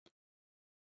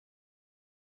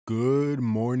Good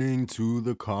morning to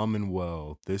the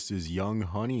Commonwealth. This is Young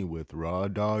Honey with Raw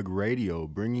Dog Radio,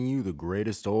 bringing you the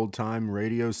greatest old-time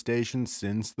radio station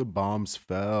since the bombs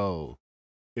fell.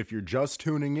 If you're just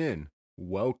tuning in,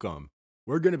 welcome.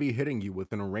 We're going to be hitting you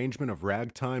with an arrangement of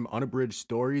ragtime, unabridged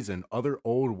stories, and other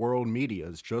old-world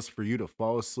medias just for you to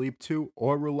fall asleep to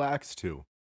or relax to.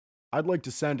 I'd like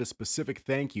to send a specific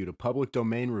thank you to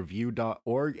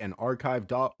publicdomainreview.org and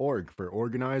archive.org for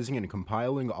organizing and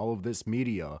compiling all of this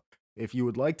media. If you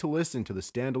would like to listen to the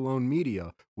standalone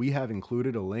media, we have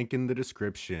included a link in the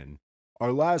description.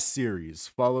 Our last series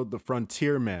followed the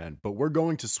Frontier Man, but we're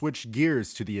going to switch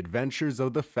gears to the adventures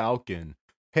of the Falcon.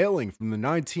 Hailing from the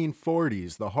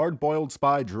 1940s, the hard-boiled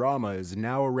spy drama is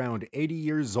now around 80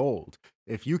 years old.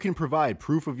 If you can provide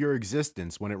proof of your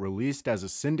existence when it released as a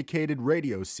syndicated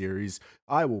radio series,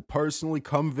 I will personally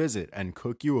come visit and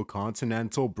cook you a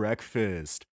continental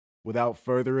breakfast. Without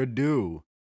further ado,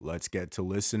 let's get to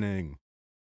listening.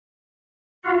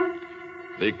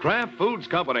 The Kraft Foods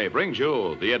Company brings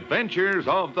you The Adventures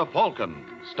of the Falcon,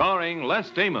 starring Les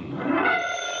Damon.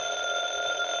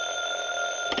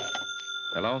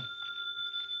 Hello?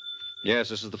 Yes,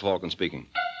 this is the Falcon speaking.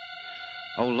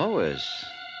 Oh, Lois.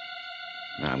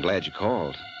 I'm glad you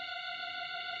called.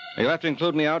 You'll have to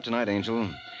include me out tonight, Angel.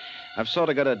 I've sort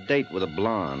of got a date with a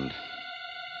blonde.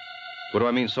 What do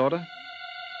I mean, sort of?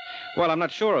 Well, I'm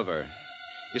not sure of her.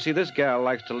 You see, this gal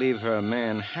likes to leave her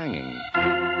man hanging.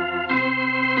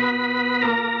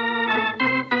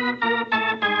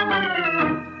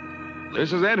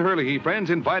 This is Ed Hurley, friends,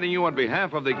 inviting you on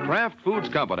behalf of the Kraft Foods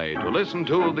Company to listen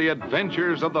to The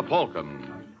Adventures of the Falcon.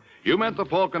 You met the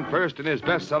Falcon first in his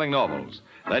best-selling novels.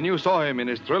 Then you saw him in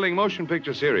his thrilling motion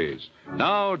picture series.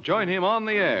 Now join him on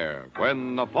the air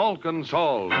when the Falcon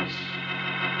solves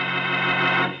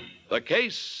the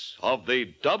case of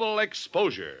the double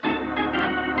exposure.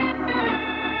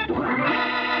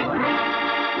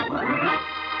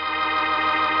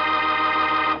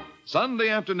 Sunday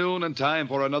afternoon and time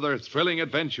for another thrilling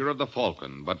adventure of the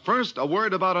Falcon. But first, a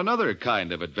word about another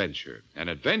kind of adventure, an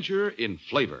adventure in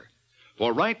flavor.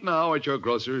 For right now at your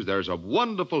grocer's, there's a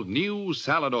wonderful new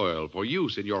salad oil for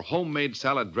use in your homemade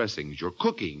salad dressings, your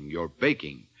cooking, your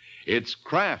baking. It's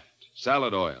Kraft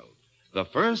Salad Oil, the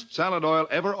first salad oil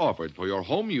ever offered for your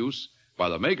home use by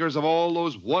the makers of all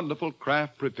those wonderful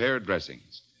Kraft prepared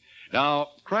dressings. Now,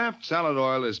 Kraft Salad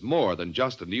Oil is more than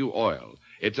just a new oil.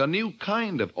 It's a new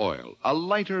kind of oil, a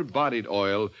lighter-bodied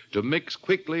oil to mix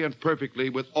quickly and perfectly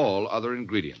with all other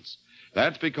ingredients.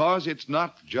 That's because it's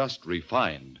not just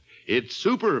refined. It's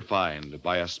superfined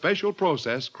by a special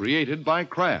process created by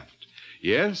Kraft.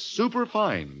 Yes,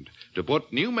 superfined to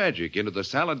put new magic into the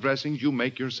salad dressings you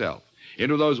make yourself,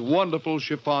 into those wonderful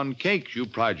chiffon cakes you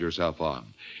pride yourself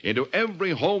on, into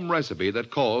every home recipe that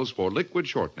calls for liquid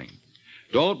shortening.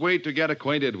 Don't wait to get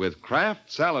acquainted with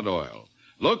Kraft Salad Oil.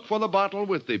 Look for the bottle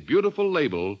with the beautiful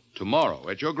label tomorrow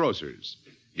at your grocer's.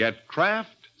 Get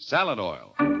Kraft Salad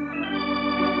Oil.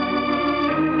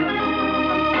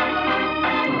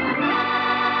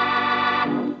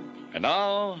 And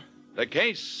now, the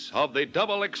case of the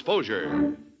double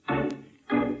exposure.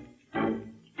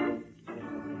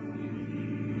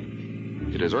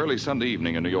 It is early Sunday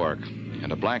evening in New York,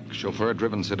 and a black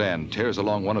chauffeur-driven sedan tears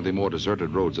along one of the more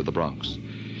deserted roads of the Bronx.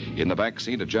 In the back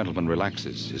seat, a gentleman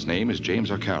relaxes. His name is James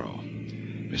Arcaro.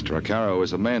 Mr. Arcaro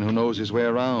is a man who knows his way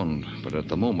around, but at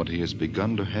the moment he has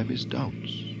begun to have his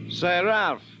doubts. Say,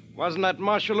 Ralph, wasn't that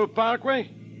Marshallou Parkway?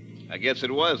 I guess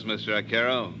it was, Mr.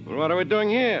 Arcaro. Well, what are we doing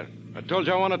here? I told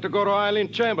you I wanted to go to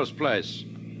Eileen Chambers' place.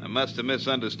 I must have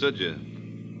misunderstood you.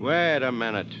 Wait a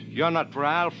minute. You're not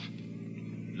Ralph?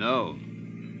 No.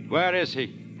 Where is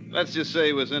he? Let's just say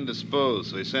he was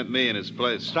indisposed, so he sent me in his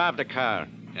place. Stop the car.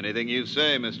 Anything you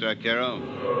say, Mr. Arcaro.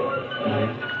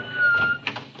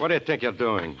 What do you think you're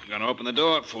doing? I'm gonna open the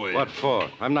door for you. What for?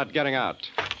 I'm not getting out.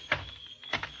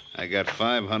 I got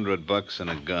 $500 and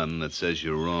a gun that says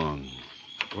you're wrong.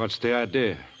 What's the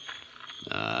idea?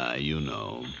 You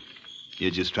know.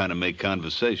 You're just trying to make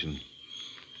conversation.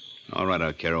 All right,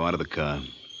 Arcaro, out of the car.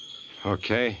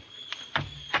 Okay.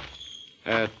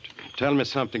 Tell me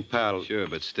something, pal. Sure,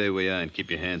 but stay where you are and keep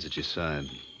your hands at your side.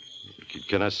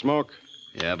 Can I smoke?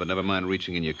 Yeah, but never mind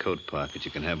reaching in your coat pocket.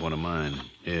 You can have one of mine.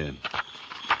 Here.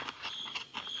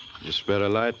 You spare a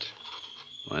light?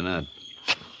 Why not?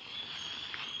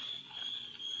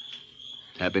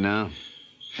 Happy now?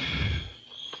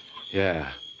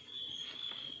 Yeah.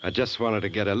 I just wanted to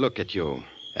get a look at you.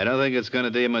 I don't think it's going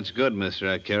to do you much good,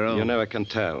 Mr. Arcaro. You never can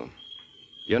tell.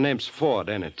 Your name's Ford,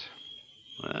 ain't it?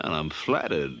 Well, I'm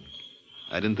flattered.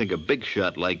 I didn't think a big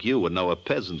shot like you would know a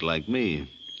peasant like me.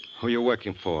 Who you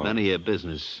working for? None of your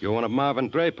business. You're one of Marvin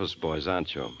Draper's boys,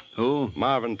 aren't you? Who?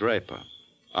 Marvin Draper.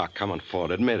 Ah, come on, Ford,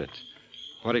 admit it.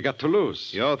 What do you got to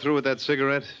lose? You all through with that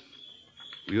cigarette?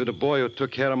 Were you the boy who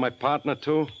took care of my partner,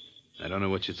 too? I don't know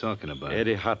what you're talking about.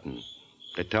 Eddie Hutton.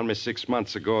 They tell me 6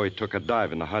 months ago he took a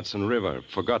dive in the Hudson River,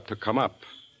 forgot to come up.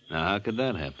 Now, how could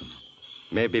that happen?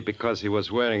 Maybe because he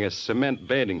was wearing a cement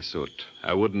bathing suit.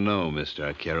 I wouldn't know,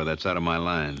 Mr. Arcaro. That's out of my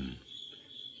line.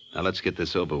 Now, let's get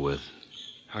this over with.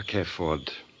 Okay,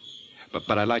 Ford.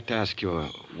 But I'd like to ask you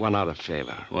one other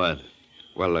favor. What?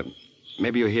 Well,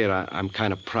 maybe you hear I'm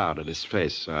kind of proud of this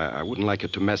face. I wouldn't like you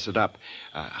to mess it up.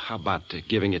 How about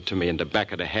giving it to me in the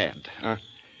back of the head, huh?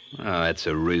 Oh, that's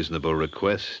a reasonable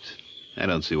request. I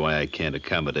don't see why I can't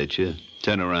accommodate you.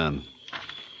 Turn around.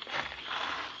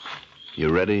 You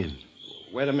ready?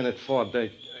 Wait a minute, Ford.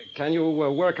 Can you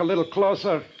work a little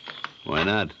closer? Why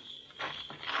not?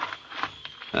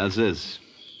 How's this?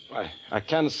 I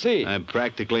can't see. I'm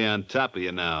practically on top of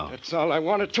you now. That's all I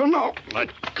wanted to know. Let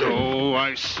go.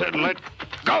 I said let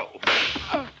go.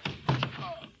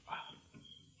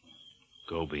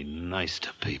 Go be nice to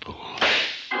people.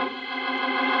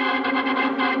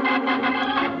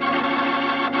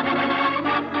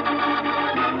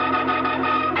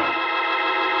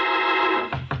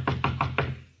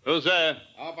 Who's there?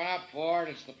 Open up, Ford.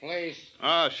 It's the police.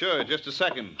 Oh, sure. Just a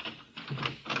second.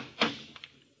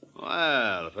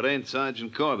 Well, if it ain't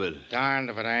Sergeant Corbett. Darned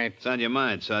if it ain't. It's on your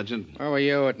mind, Sergeant. Where were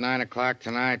you at 9 o'clock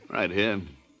tonight? Right here.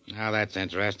 Now, that's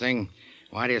interesting.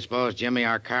 Why do you suppose Jimmy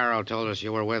Arcaro told us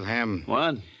you were with him?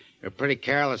 What? You're pretty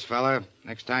careless, fella.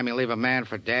 Next time you leave a man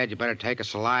for dead, you better take a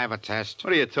saliva test.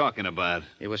 What are you talking about?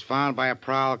 He was found by a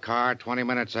prowl car 20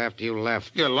 minutes after you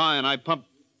left. You're lying. I pumped...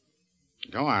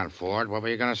 Go on, Ford. What were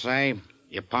you going to say?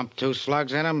 You pumped 2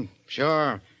 slugs in him?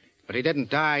 Sure. But he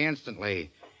didn't die instantly.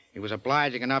 He was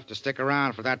obliging enough to stick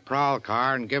around for that prowl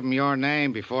car and give him your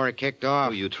name before he kicked off.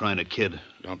 Who are you trying to kid?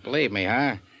 Don't believe me,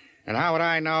 huh? And how would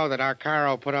I know that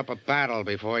Arcaro put up a battle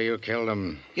before you killed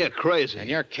him? You're crazy. And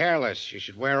you're careless. You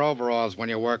should wear overalls when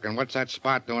you're working. What's that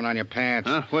spot doing on your pants?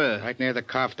 Huh? Where? Right near the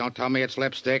cuff. Don't tell me it's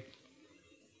lipstick.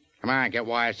 Come on, get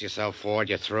wise to yourself, Ford.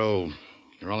 You're through.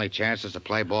 Your only chance is to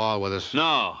play ball with us.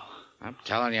 No. I'm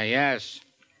telling you, yes.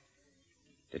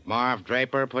 Did Marv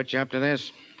Draper put you up to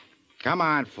this? Come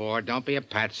on, Ford. Don't be a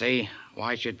patsy.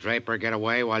 Why should Draper get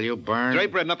away while you burn?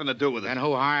 Draper had nothing to do with it. Then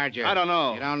who hired you? I don't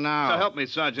know. You don't know? So help me,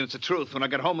 Sergeant. It's the truth. When I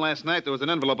got home last night, there was an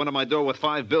envelope under my door with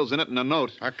 5 bills in it and a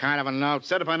note. What kind of a note?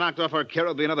 Said if I knocked off Arcaro,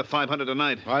 it'd be another 500 a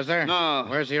night. Was there? No.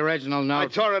 Where's the original note? I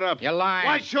tore it up. You're lying.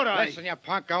 Why should I? Listen, you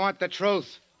punk, I want the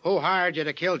truth. Who hired you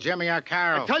to kill Jimmy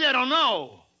Arcaro? I tell you, I don't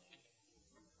know.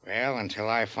 Well, until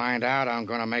I find out, I'm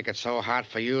going to make it so hot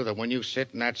for you that when you sit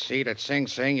in that seat at Sing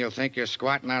Sing, you'll think you're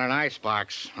squatting on an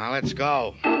icebox. Now, let's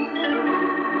go.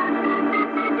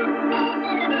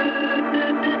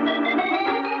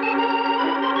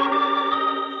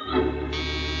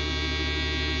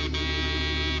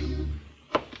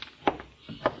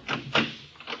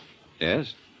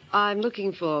 Yes? I'm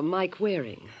looking for Mike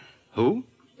Waring. Who?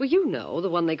 Well, you know, the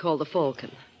one they call the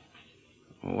Falcon.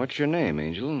 What's your name,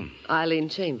 Angel? Eileen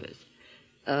Chambers.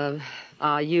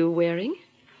 Are you Waring?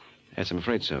 Yes, I'm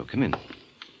afraid so. Come in.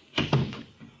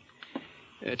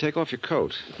 Take off your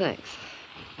coat. Thanks.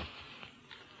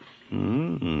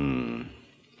 Mm-hmm.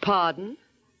 Pardon?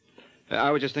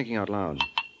 I was just thinking out loud.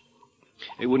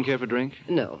 You wouldn't care for a drink?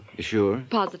 No. You sure?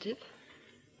 Positive?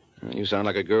 You sound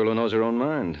like a girl who knows her own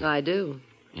mind. I do.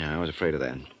 Yeah, I was afraid of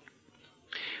that.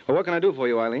 Well, what can I do for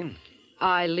you, Eileen?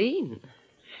 Eileen?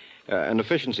 An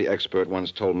efficiency expert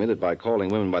once told me that by calling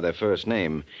women by their first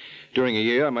name, during a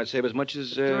year I might save as much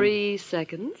as... 3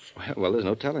 seconds. Well, there's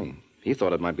no telling. He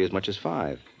thought it might be as much as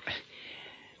 5.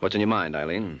 What's in your mind,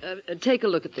 Eileen? Take a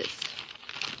look at this.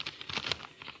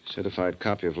 Certified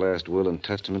copy of last will and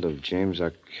testament of James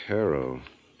Arcaro.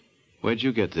 Where'd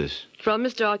you get this? From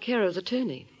Mr. Arcaro's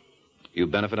attorney. You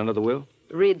benefit under the will?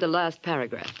 Read the last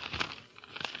paragraph.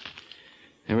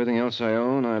 Everything else I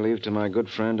own, I leave to my good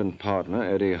friend and partner,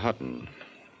 Eddie Hutton.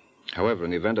 However,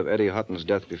 in the event of Eddie Hutton's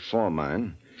death before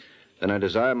mine, then I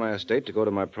desire my estate to go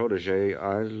to my protege,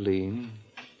 Eileen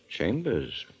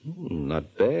Chambers.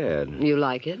 Not bad. You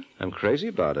like it? I'm crazy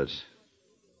about it.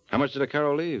 How much did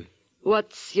Arcaro leave?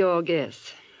 What's your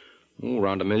guess?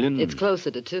 Around $1 million. It's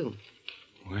closer to 2.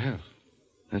 Well,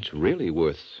 that's really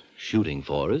worth shooting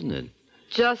for, isn't it?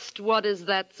 Just what is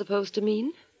that supposed to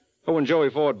mean? Oh, when Joey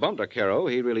Ford bumped Arcaro,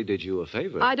 he really did you a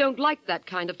favor. I don't like that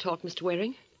kind of talk, Mr.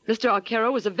 Waring. Mr.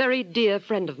 Arcaro was a very dear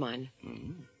friend of mine.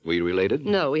 Were you related?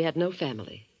 No, we had no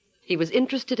family. He was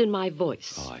interested in my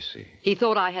voice. Oh, I see. He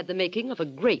thought I had the making of a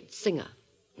great singer.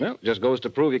 Well, just goes to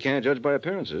prove you can't judge by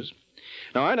appearances.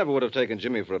 Now, I never would have taken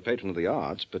Jimmy for a patron of the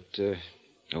arts, but,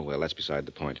 oh, well, that's beside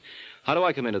the point. How do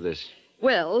I come into this?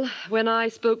 Well, when I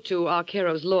spoke to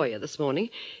Arcaro's lawyer this morning,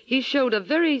 he showed a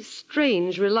very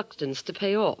strange reluctance to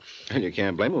pay off. And you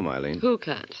can't blame him, Eileen. Who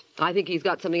can't? I think he's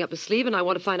got something up his sleeve, and I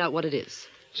want to find out what it is.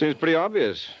 Seems pretty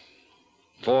obvious.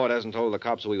 Ford hasn't told the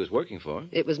cops who he was working for.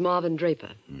 It was Marvin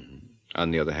Draper. Mm-hmm.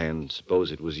 On the other hand,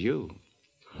 suppose it was you.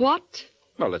 What?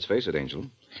 Well, let's face it, Angel.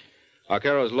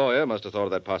 Arcaro's lawyer must have thought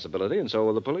of that possibility, and so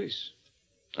will the police.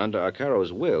 Under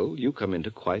Arcaro's will, you come into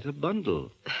quite a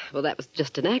bundle. Well, that was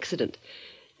just an accident.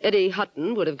 Eddie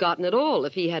Hutton would have gotten it all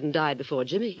if he hadn't died before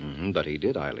Jimmy. Mm-hmm, but he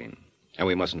did, Eileen. And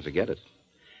we mustn't forget it.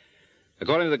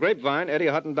 According to the grapevine, Eddie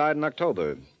Hutton died in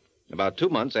October, about 2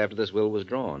 months after this will was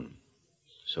drawn.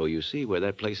 So you see where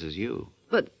that places you.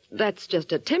 But that's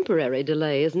just a temporary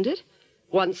delay, isn't it?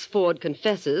 Once Ford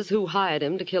confesses who hired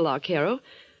him to kill Arcaro,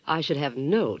 I should have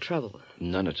no trouble.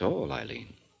 None at all,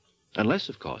 Eileen. Unless,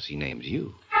 of course, he names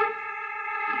you.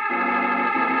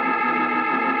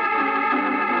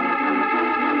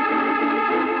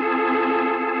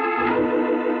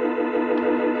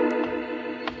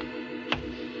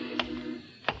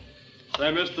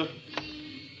 Say, mister.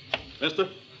 Mister?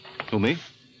 Who, me?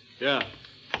 Yeah.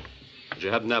 Did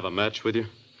you happen to have a match with you?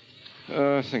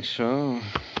 I think so.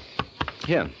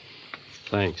 Here.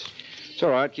 Thanks. It's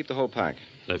all right. Keep the whole pack.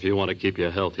 If you want to keep your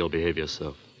health, you'll behave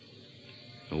yourself.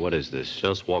 What is this?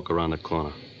 Just walk around the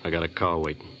corner. I got a car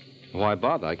waiting. Why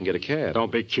bother? I can get a cab.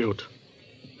 Don't be cute.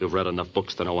 You've read enough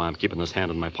books to know why I'm keeping this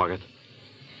hand in my pocket.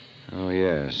 Oh,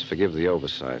 yes. Forgive the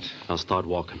oversight. I'll start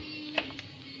walking.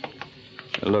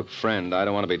 Look, friend, I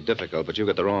don't want to be difficult, but you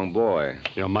got the wrong boy.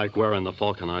 You're Mike Waring, the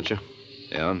Falcon, aren't you?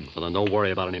 Yeah? Well, then don't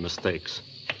worry about any mistakes.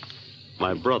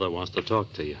 My brother wants to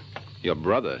talk to you. Your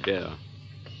brother? Yeah.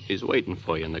 He's waiting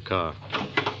for you in the car.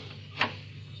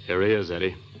 Here he is,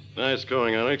 Eddie. Nice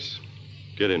going, Alex.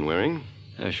 Get in, Waring.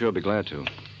 Yeah, sure, be glad to.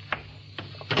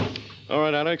 All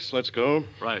right, Alex, let's go.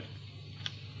 Right.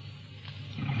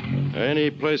 Any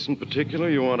place in particular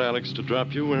you want Alex to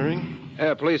drop you, Waring?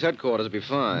 Yeah, police headquarters will be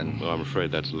fine. Well, I'm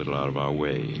afraid that's a little out of our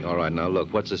way. All right, now,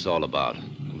 look, what's this all about?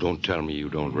 Don't tell me you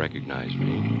don't recognize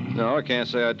me. No, I can't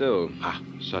say I do.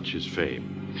 Such is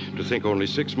fame. To think only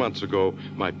 6 months ago,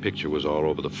 my picture was all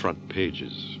over the front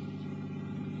pages.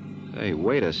 Hey,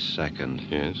 wait a second.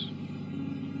 Yes?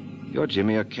 You're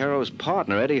Jimmy Arcaro's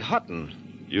partner, Eddie Hutton.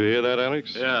 You hear that,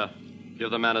 Alex? Yeah. Give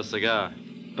the man a cigar.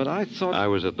 But I thought... I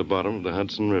was at the bottom of the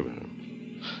Hudson River.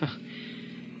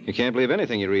 You can't believe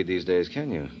anything you read these days,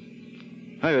 can you?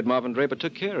 I heard Marvin Draper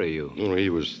took care of you. Well, he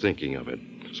was thinking of it,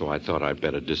 so I thought I'd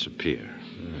better disappear.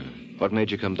 What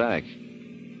made you come back?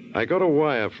 I got a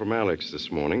wire from Alex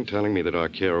this morning telling me that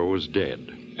Arcaro was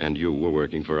dead, and you were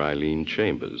working for Eileen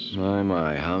Chambers.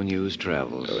 My, how news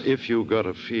travels. If you got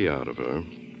a fee out of her,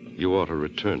 you ought to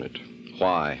return it.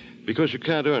 Why? Because you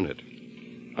can't earn it.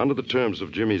 Under the terms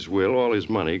of Jimmy's will, all his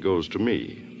money goes to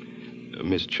me.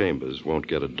 Miss Chambers won't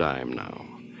get a dime now.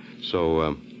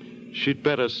 So, she'd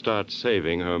better start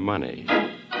saving her money.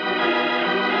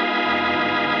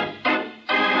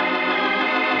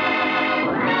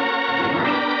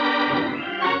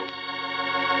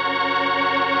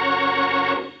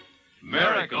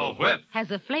 Miracle Whip.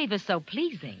 Has a flavor so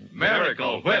pleasing.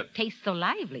 Miracle Whip. Tastes so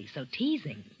lively, so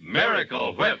teasing.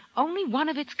 Miracle Whip. Only one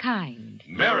of its kind.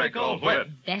 Miracle Whip.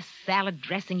 Best salad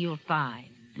dressing you'll find.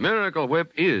 Miracle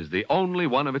Whip is the only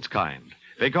one of its kind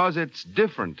because it's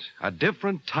different, a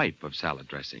different type of salad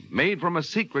dressing made from a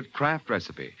secret craft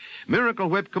recipe. Miracle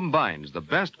Whip combines the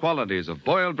best qualities of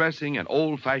boiled dressing and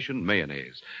old-fashioned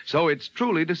mayonnaise, so it's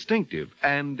truly distinctive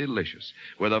and delicious,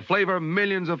 with a flavor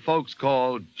millions of folks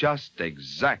call just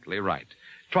exactly right.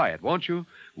 Try it, won't you?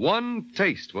 One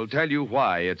taste will tell you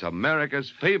why it's America's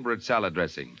favorite salad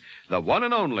dressing, the one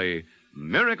and only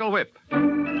Miracle Whip.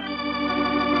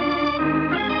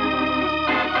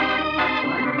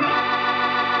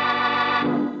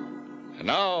 And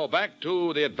now, back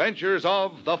to the adventures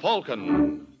of the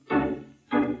Falcon.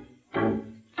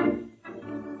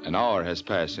 An hour has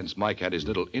passed since Mike had his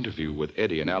little interview with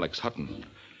Eddie and Alex Hutton.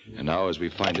 And now, as we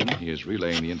find him, he is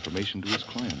relaying the information to his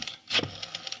client.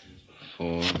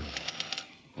 4,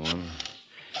 1,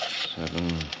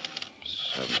 7,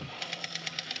 7.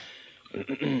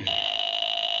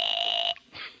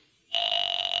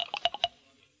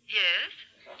 Yes?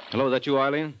 Hello, is that you,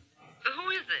 Eileen? Who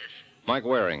is this? Mike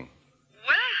Waring.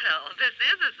 Well, this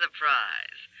is a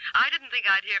surprise. I didn't think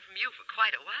I'd hear from you for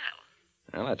quite a while.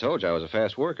 Well, I told you I was a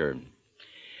fast worker.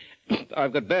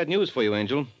 I've got bad news for you,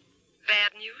 Angel.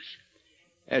 Bad news?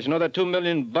 As you know that $2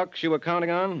 million you were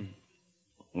counting on?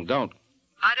 Well, don't.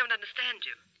 I don't understand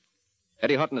you.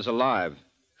 Eddie Hutton is alive.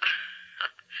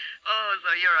 Oh,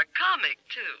 so you're a comic,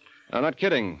 too. I'm not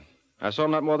kidding. I saw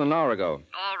him not more than an hour ago.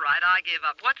 All right, I give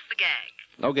up. What's the gag?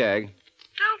 No gag.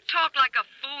 Don't talk like a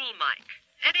fool, Mike.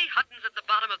 Eddie Hutton's at the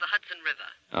bottom of the Hudson River.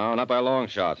 Oh, not by a long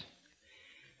shot.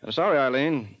 I'm sorry,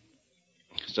 Eileen.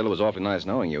 Still, it was awfully nice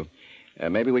knowing you.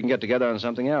 Maybe we can get together on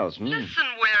something else. Listen,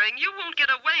 Waring, you won't get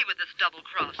away with this double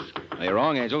cross. No, you're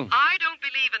wrong, Angel. I don't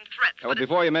believe in threats. Well,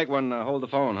 before you make one, hold the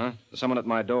phone, huh? There's someone at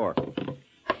my door.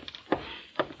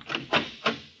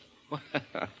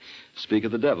 Speak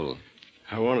of the devil.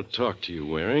 I want to talk to you,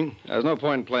 Waring. There's no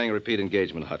point in playing a repeat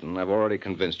engagement, Hutton. I've already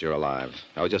convinced you're alive.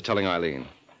 I was just telling Eileen.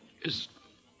 Is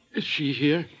she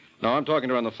here? No, I'm talking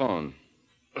to her on the phone.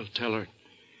 Well, tell her.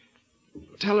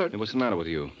 Tell her. Hey, what's the matter with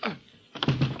you?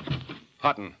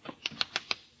 Hutton.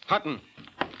 Hutton.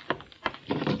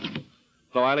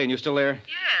 Hello, Eileen, you still there?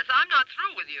 Yes, I'm not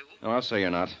through with you. No, I'll say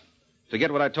you're not.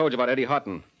 Forget what I told you about Eddie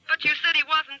Hutton. But you said he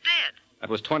wasn't dead. That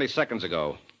was 20 seconds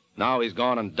ago. Now he's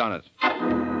gone and done it.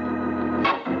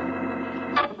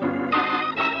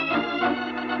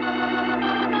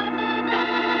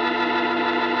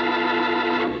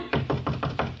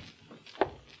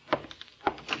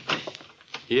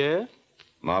 Yeah?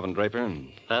 Marvin Draper.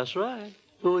 That's right.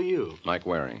 Who are you? Mike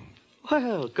Waring.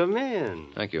 Well, come in.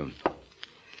 Thank you.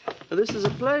 This is a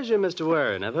pleasure, Mr.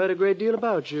 Warren. I've heard a great deal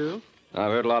about you.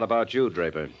 I've heard a lot about you,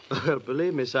 Draper. Well,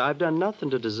 believe me, sir, I've done nothing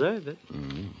to deserve it.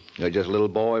 You're just a little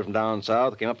boy from down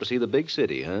south, came up to see the big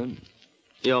city, huh?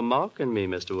 You're mocking me,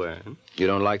 Mr. Warren. You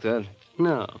don't like that?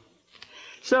 No.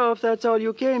 So, if that's all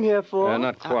you came here for...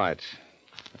 Not quite.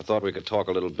 I thought we could talk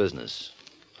a little business.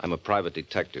 I'm a private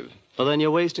detective. Well, then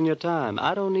you're wasting your time.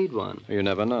 I don't need one. You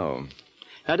never know.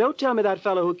 Now, don't tell me that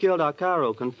fellow who killed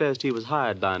Arcaro confessed he was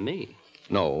hired by me.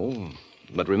 No.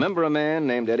 But remember a man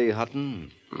named Eddie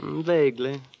Hutton?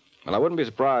 Vaguely. Well, I wouldn't be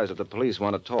surprised if the police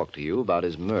want to talk to you about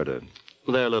his murder.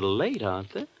 Well, they're a little late,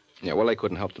 aren't they? Yeah, well, they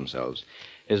couldn't help themselves.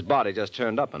 His body just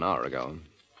turned up an hour ago.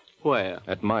 Where?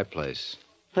 At my place.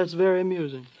 That's very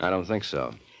amusing. I don't think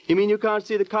so. You mean you can't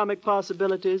see the comic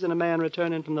possibilities in a man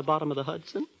returning from the bottom of the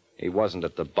Hudson? He wasn't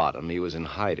at the bottom. He was in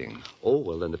hiding. Oh,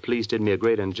 well, then the police did me a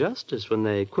great injustice when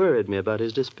they queried me about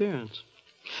his disappearance.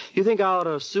 You think I ought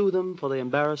to sue them for the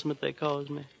embarrassment they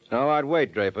caused me? No, I'd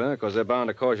wait, Draper, because they're bound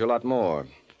to cause you a lot more.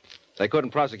 They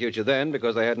couldn't prosecute you then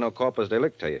because they had no corpus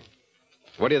delicti.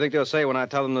 What do you think they'll say when I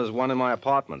tell them there's one in my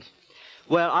apartment?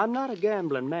 Well, I'm not a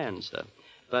gambling man, sir.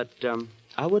 But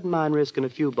I wouldn't mind risking a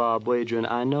few bob wagering.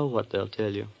 I know what they'll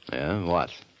tell you. Yeah,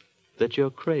 what? That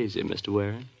you're crazy, Mr.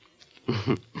 Waring.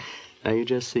 Now, you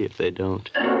just see if they don't.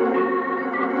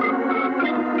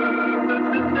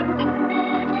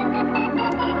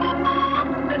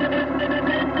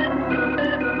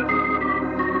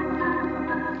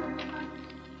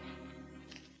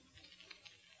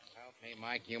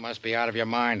 Mike, you must be out of your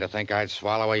mind to think I'd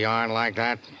swallow a yarn like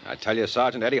that. I tell you,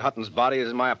 Sergeant, Eddie Hutton's body is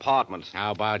in my apartment.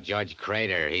 How about Judge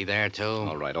Crater? He there, too?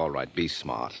 All right. Be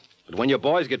smart. But when your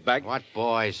boys get back... What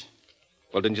boys?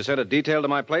 Well, didn't you send a detail to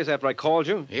my place after I called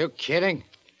you? You kidding?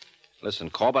 Listen,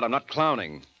 Corbett, I'm not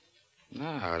clowning. No,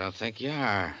 I don't think you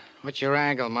are. What's your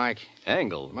angle, Mike?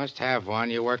 Angle? You must have one.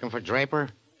 You working for Draper?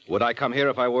 Would I come here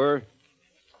if I were?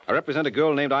 I represent a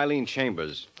girl named Eileen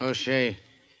Chambers. Who's she?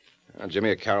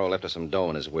 Jimmy O'Carroll left her some dough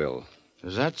in his will.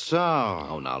 Is that so?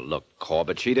 Oh, now, look,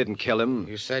 Corbett, she didn't kill him.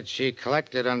 You said she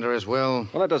collected under his will.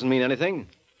 Well, that doesn't mean anything.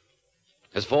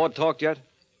 Has Ford talked yet?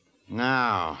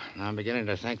 No. I'm beginning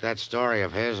to think that story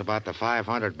of his about the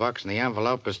 $500 in the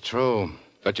envelope is true.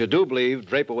 But you do believe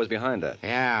Draper was behind that?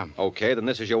 Yeah. Okay, then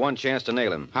this is your one chance to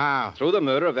nail him. How? Through the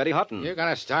murder of Eddie Hutton. You're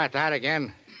going to start that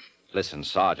again? Listen,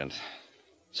 Sergeant.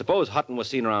 Suppose Hutton was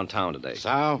seen around town today.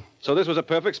 So? So this was a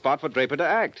perfect spot for Draper to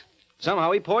act.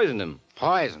 Somehow he poisoned him.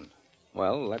 Poison?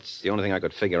 Well, that's the only thing I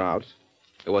could figure out.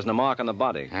 There wasn't a mark on the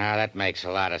body. Ah, that makes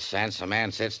a lot of sense. A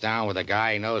man sits down with a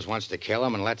guy he knows wants to kill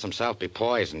him and lets himself be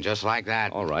poisoned, just like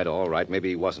that. All right. Maybe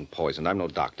he wasn't poisoned. I'm no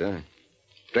doctor.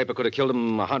 Draper could have killed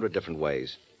him 100 different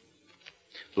ways.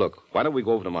 Look, why don't we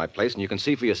go over to my place and you can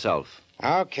see for yourself?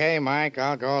 Okay, Mike,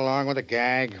 I'll go along with the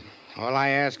gag. All I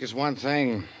ask is one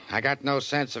thing. I got no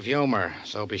sense of humor,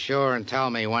 so be sure and tell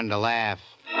me when to laugh.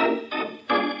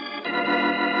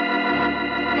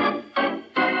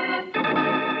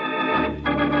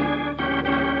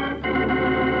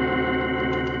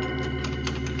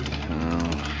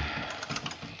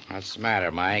 What's the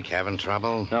matter, Mike? Having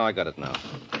trouble? No, I got it now.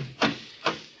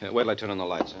 Wait till I turn on the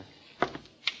lights, huh?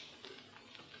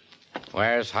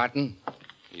 Where's Hutton?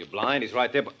 You blind? He's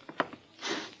right there, but...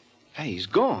 Hey, he's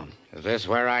gone. Is this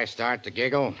where I start to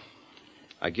giggle?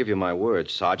 I give you my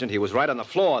word, Sergeant. He was right on the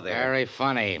floor there. Very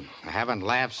funny. I haven't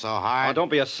laughed so hard. Oh,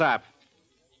 don't be a sap.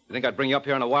 You think I'd bring you up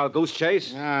here on a wild goose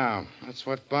chase? No, that's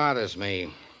what bothers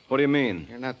me. What do you mean?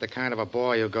 You're not the kind of a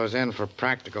boy who goes in for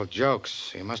practical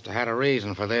jokes. You must have had a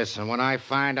reason for this, and when I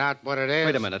find out what it is...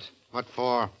 Wait a minute. What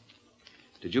for?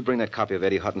 Did you bring that copy of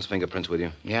Eddie Hutton's fingerprints with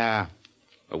you? Yeah.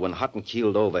 But when Hutton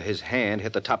keeled over, his hand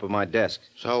hit the top of my desk.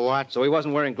 So what? So he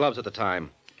wasn't wearing gloves at the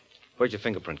time. Where's your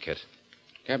fingerprint kit?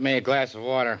 Get me a glass of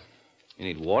water. You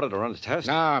need water to run the test?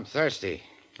 No, I'm thirsty.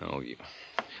 Oh, you...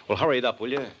 Well, hurry it up,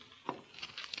 will you?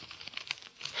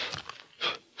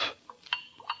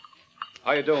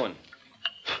 How you doing?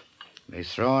 Be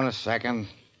through in a second.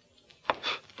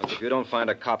 Look, if you don't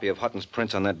find a copy of Hutton's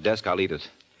prints on that desk, I'll eat it.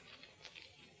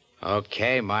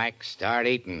 Okay, Mike, start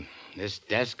eating. This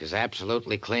desk is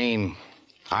absolutely clean.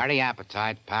 Hearty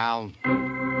appetite, pal.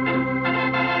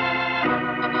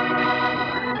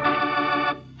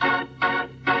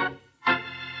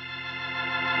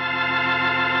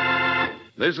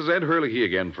 This is Ed Hurley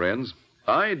again, friends.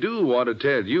 I do want to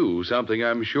tell you something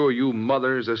I'm sure you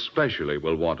mothers especially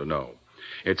will want to know.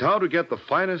 It's how to get the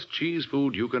finest cheese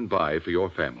food you can buy for your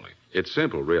family. It's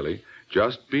simple, really.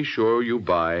 Just be sure you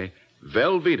buy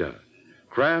Velveeta,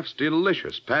 Kraft's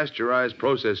delicious pasteurized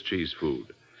processed cheese food.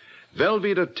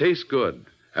 Velveeta tastes good,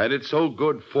 and it's so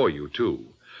good for you, too.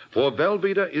 For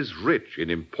Velveeta is rich in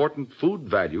important food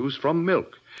values from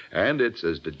milk, and it's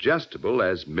as digestible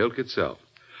as milk itself.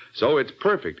 So it's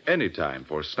perfect anytime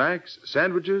for snacks,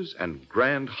 sandwiches, and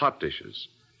grand hot dishes.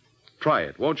 Try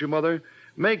it, won't you, Mother?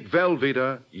 Make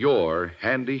Velveeta your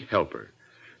handy helper.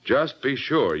 Just be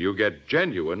sure you get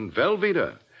genuine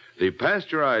Velveeta, the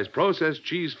pasteurized processed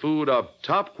cheese food of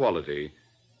top quality,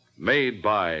 made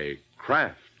by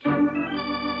Kraft. And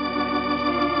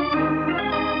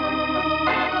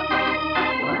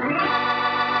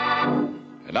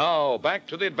now, back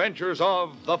to the adventures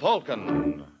of the Falcon.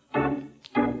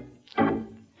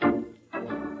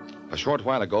 A short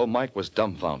while ago, Mike was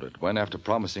dumbfounded when, after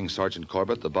promising Sergeant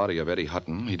Corbett the body of Eddie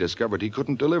Hutton, he discovered he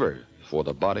couldn't deliver, for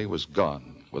the body was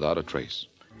gone without a trace.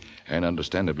 And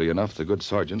understandably enough, the good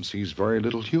sergeant sees very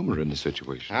little humor in the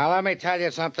situation. Now, let me tell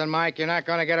you something, Mike. You're not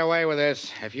going to get away with this.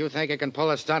 If you think you can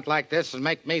pull a stunt like this and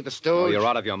make me the stooge... Oh, you're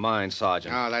out of your mind,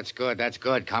 Sergeant. Oh, that's good. That's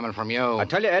good, coming from you. I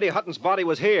tell you, Eddie Hutton's body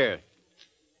was here.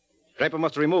 Draper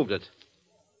must have removed it.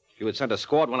 You had sent a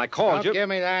squad when I called you. Don't give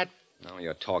me that. Now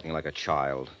you're talking like a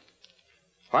child.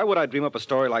 Why would I dream up a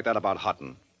story like that about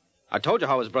Hutton? I told you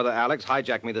how his brother Alex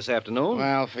hijacked me this afternoon.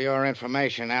 Well, for your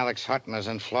information, Alex Hutton is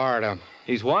in Florida.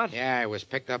 He's what? Yeah, he was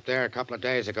picked up there a couple of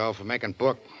days ago for making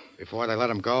book. Before they let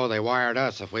him go, they wired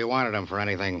us if we wanted him for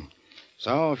anything.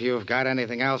 So, if you've got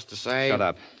anything else to say... Shut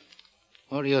up.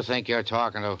 Who do you think you're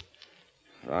talking to?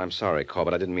 I'm sorry,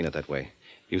 Corbett. I didn't mean it that way.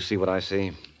 You see what I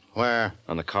see? Where?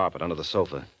 On the carpet, under the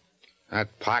sofa.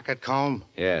 That pocket comb?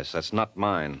 Yes, that's not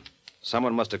mine.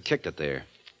 Someone must have kicked it there.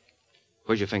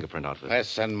 Where's your fingerprint outfit?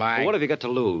 Listen, Mike. Well, what have you got to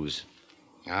lose?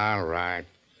 All right.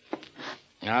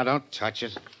 Now, don't touch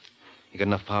it. You got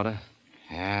enough powder?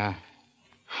 Yeah.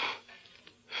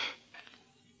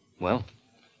 Well?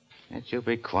 Can't you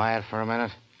be quiet for a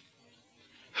minute?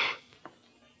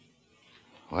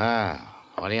 Well,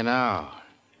 what do you know?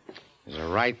 There's a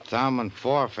right thumb and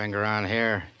forefinger on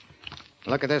here.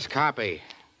 Look at this copy.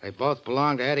 They both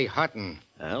belong to Eddie Hutton.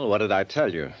 Well, what did I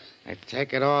tell you? I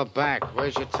take it all back.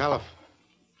 Where's your telephone?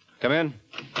 Come in.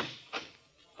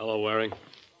 Hello, Waring.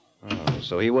 Oh,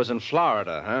 so he was in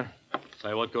Florida, huh?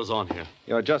 Say, what goes on here?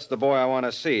 You're just the boy I want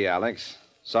to see, Alex.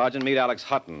 Sergeant, meet Alex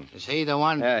Hutton. Is he the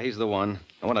one? Yeah, he's the one.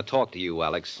 I want to talk to you,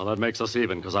 Alex. Well, that makes us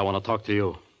even, because I want to talk to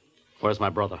you. Where's my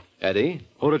brother? Eddie?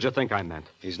 Who did you think I meant?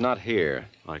 He's not here.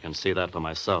 I can see that for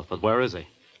myself, but where is he?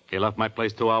 He left my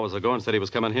place 2 hours ago and said he was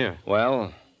coming here.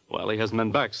 Well? Well, he hasn't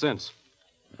been back since.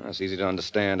 That's easy to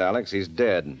understand, Alex. He's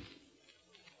dead.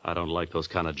 I don't like those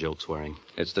kind of jokes, Waring.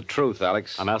 It's the truth,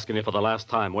 Alex. I'm asking you for the last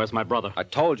time. Where's my brother? I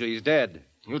told you he's dead.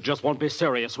 You just won't be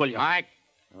serious, will you? Mike?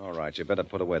 All right, you better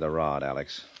put away the rod,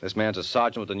 Alex. This man's a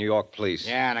sergeant with the New York police.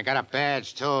 Yeah, and I got a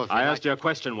badge, too. I asked you a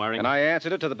question, Waring. And I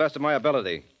answered it to the best of my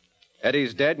ability.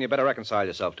 Eddie's dead, and you better reconcile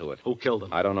yourself to it. Who killed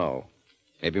him? I don't know.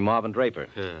 Maybe Marvin Draper.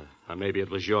 Yeah, or maybe it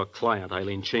was your client,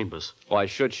 Eileen Chambers. Why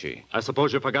should she? I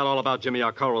suppose you forgot all about Jimmy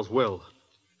Arcoro's will.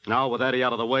 Now, with Eddie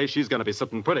out of the way, she's going to be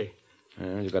sitting pretty.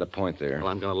 You got a point there. Well,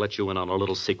 I'm going to let you in on a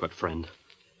little secret, friend.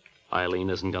 Eileen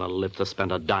isn't going to live to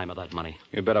spend a dime of that money.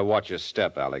 You better watch your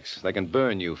step, Alex. They can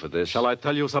burn you for this. Shall I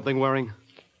tell you something, Waring?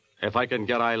 If I can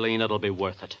get Eileen, it'll be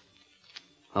worth it.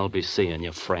 I'll be seeing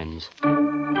your friends.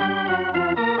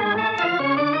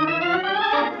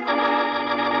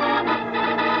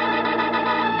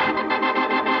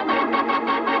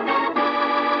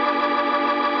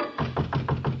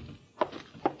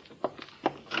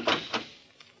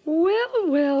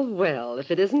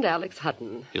 if it isn't Alex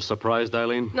Hutton. You surprised,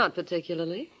 Eileen? Not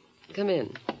particularly. Come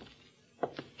in.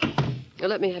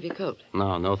 Let me have your coat.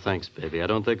 No thanks, baby. I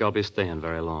don't think I'll be staying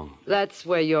very long. That's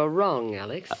where you're wrong,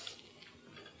 Alex.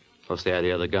 What's the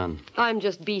idea of the gun? I'm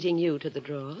just beating you to the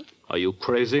draw. Are you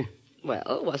crazy?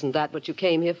 Well, wasn't that what you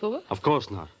came here for? Of course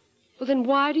not. Well, then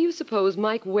why do you suppose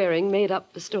Mike Waring made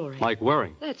up the story? Mike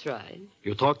Waring? That's right.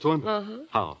 You talked to him? Uh-huh.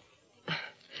 How?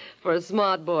 For a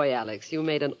smart boy, Alex, you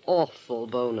made an awful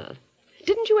boner.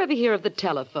 Didn't you ever hear of the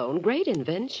telephone? Great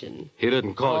invention. He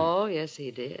didn't call you. Oh, yes, he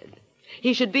did.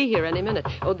 He should be here any minute.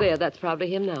 Oh, there, that's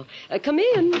probably him now. Come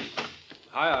in.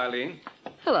 Hi, Eileen.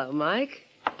 Hello, Mike.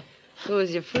 Who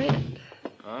is your friend?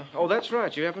 Oh, that's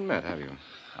right. You haven't met, have you?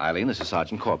 Eileen, this is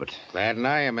Sergeant Corbett. Glad to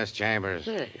know you, Miss Chambers.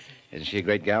 Thanks. Isn't she a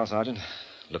great gal, Sergeant?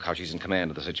 Look how she's in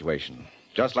command of the situation.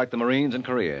 Just like the Marines in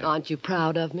Korea. Aren't you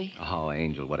proud of me? Oh,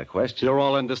 Angel, what a question. You're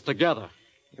all in this together.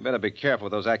 You better be careful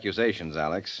with those accusations,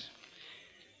 Alex.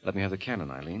 Let me have the cannon,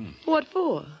 Eileen. What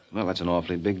for? Well, that's an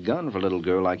awfully big gun for a little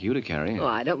girl like you to carry. Oh,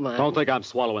 I don't mind. Don't think I'm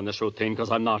swallowing this routine,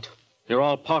 because I'm not. You're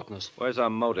all partners. Where's our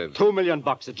motive? $2 million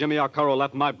that Jimmy Arcaro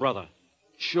left my brother.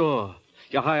 Sure.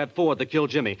 You hired Ford to kill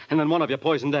Jimmy, and then one of you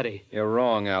poisoned Eddie. You're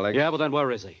wrong, Alex. Yeah, well, then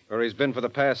where is he? Where he's been for the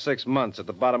past 6 months, at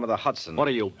the bottom of the Hudson. What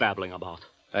are you babbling about?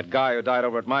 That guy who died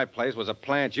over at my place was a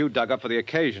plant you dug up for the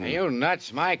occasion. Are you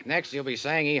nuts, Mike? Next you'll be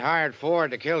saying he hired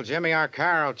Ford to kill Jimmy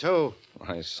Arcaro, too.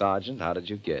 Why, Sergeant, how did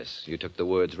you guess? You took the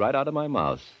words right out of my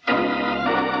mouth.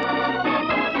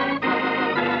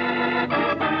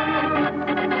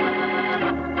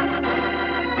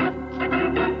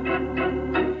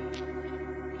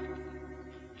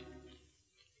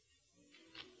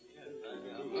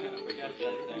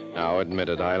 Now, admit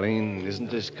it, Eileen.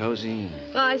 Isn't this cozy?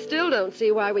 I still don't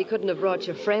see why we couldn't have brought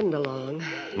your friend along.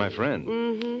 My friend?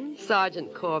 Mm-hmm.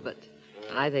 Sergeant Corbett.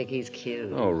 I think he's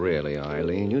cute. Oh, really,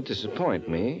 Eileen? You disappoint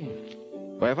me.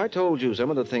 Why, if I told you some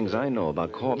of the things I know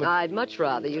about Corbett... I'd much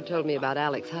rather you told me about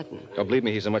Alex Hutton. Oh, believe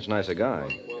me, he's a much nicer guy.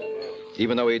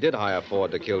 Even though he did hire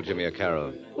Ford to kill Jimmy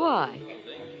Arcaro. Why?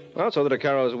 Well, so that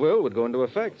Arcaro's will would go into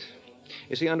effect.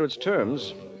 You see, under its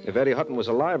terms, if Eddie Hutton was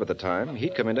alive at the time,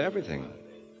 he'd come into everything.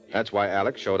 That's why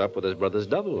Alex showed up with his brother's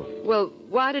double. Well,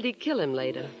 why did he kill him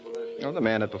later? Well, the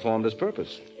man had performed his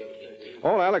purpose.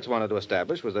 All Alex wanted to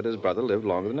establish was that his brother lived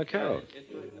longer than Arcaro.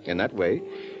 In that way,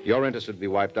 your interest would be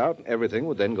wiped out, and everything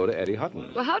would then go to Eddie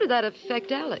Hutton. Well, how did that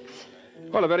affect Alex?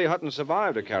 Well, if Eddie Hutton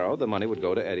survived Arcaro, the money would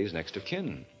go to Eddie's next of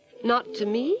kin. Not to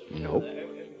me? Nope.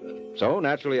 So,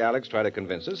 naturally, Alex tried to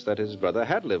convince us that his brother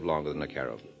had lived longer than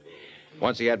Arcaro.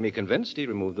 Once he had me convinced, he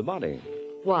removed the body.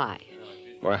 Why?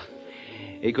 Well,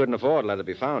 he couldn't afford to let it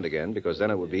be found again, because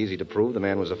then it would be easy to prove the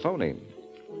man was a phony.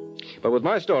 But with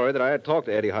my story that I had talked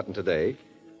to Eddie Hutton today,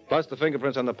 plus the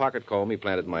fingerprints on the pocket comb he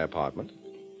planted in my apartment,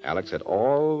 Alex had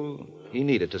all he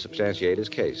needed to substantiate his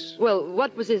case. Well,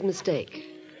 what was his mistake?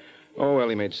 Oh, well,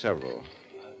 he made several.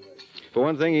 For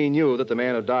one thing, he knew that the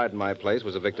man who died in my place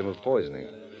was a victim of poisoning.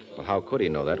 Well, how could he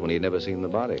know that when he'd never seen the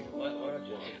body?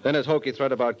 Then his hokey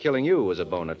threat about killing you was a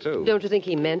boner, too. Don't you think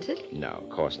he meant it? No, of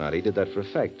course not. He did that for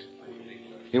effect.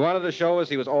 He wanted to show us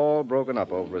he was all broken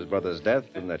up over his brother's death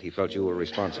and that he felt you were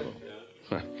responsible.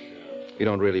 You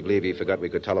don't really believe he forgot we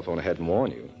could telephone ahead and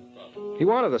warn you. He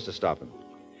wanted us to stop him.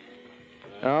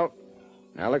 Now,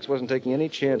 Alex wasn't taking any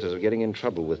chances of getting in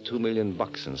trouble with $2 million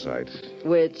in sight.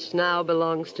 Which now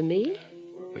belongs to me?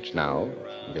 Which now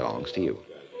belongs to you.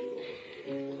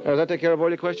 Now, does that take care of all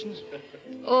your questions?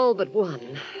 All but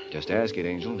one. Just ask it,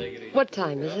 Angel. What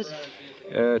time is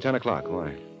it? 10 o'clock.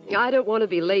 Why? I don't want to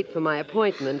be late for my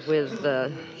appointment with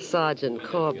Sergeant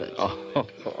Corbett.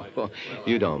 Oh,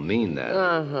 you don't mean that.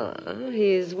 Uh-huh.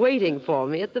 He's waiting for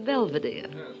me at the Belvedere.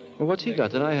 Well, what's he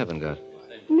got that I haven't got?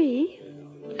 Me?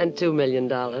 And $2 million.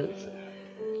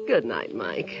 Good night,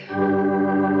 Mike.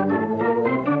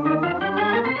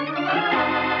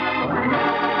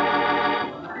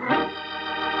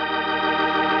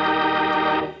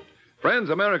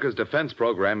 Friends, America's defense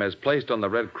program has placed on the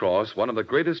Red Cross one of the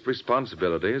greatest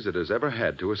responsibilities it has ever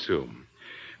had to assume.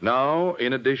 Now,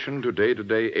 in addition to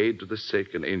day-to-day aid to the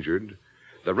sick and injured,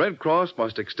 the Red Cross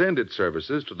must extend its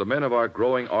services to the men of our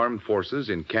growing armed forces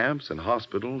in camps and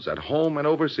hospitals, at home and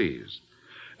overseas.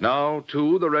 Now,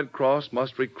 too, the Red Cross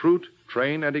must recruit,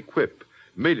 train, and equip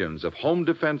millions of home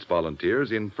defense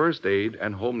volunteers in first aid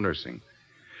and home nursing.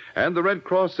 And the Red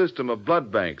Cross system of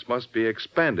blood banks must be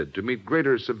expanded to meet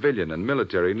greater civilian and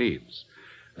military needs.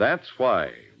 That's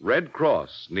why Red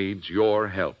Cross needs your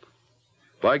help.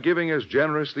 By giving as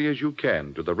generously as you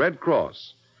can to the Red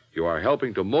Cross, you are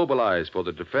helping to mobilize for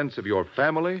the defense of your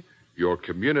family, your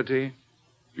community,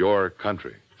 your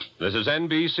country. This is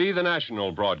NBC, the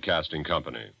national broadcasting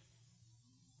company.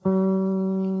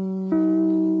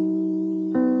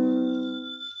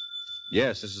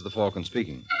 Yes, this is the Falcon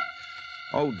speaking.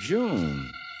 Oh,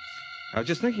 June. I was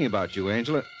just thinking about you,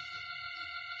 Angela.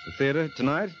 The theater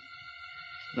tonight?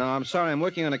 No, I'm sorry. I'm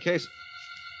working on a case.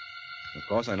 Of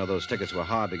course, I know those tickets were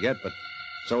hard to get, but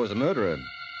so was the murderer.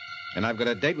 And I've got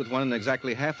a date with one in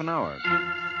exactly half an hour.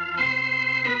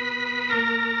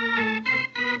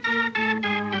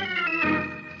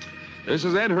 This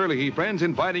is Ed Hurley, friends,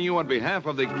 inviting you on behalf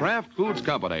of the Kraft Foods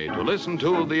Company to listen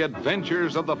to The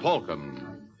Adventures of the Falcon.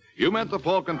 You met the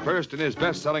Falcon first in his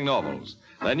best-selling novels.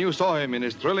 Then you saw him in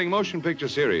his thrilling motion picture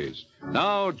series.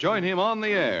 Now join him on the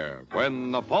air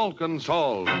when the Falcon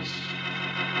solves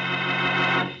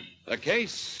the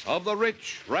case of the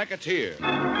rich racketeer.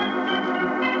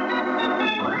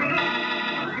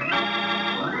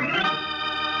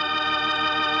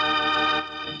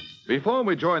 Before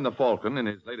we join the Falcon in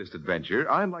his latest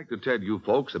adventure, I'd like to tell you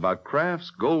folks about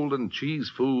Kraft's golden cheese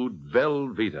food,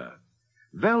 Velveeta.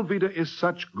 Velveeta is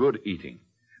such good eating.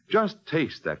 Just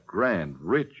taste that grand,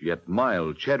 rich, yet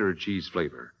mild cheddar cheese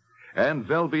flavor. And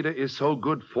Velveeta is so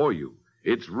good for you.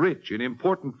 It's rich in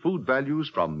important food values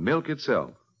from milk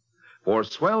itself. For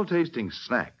swell-tasting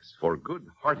snacks, for good,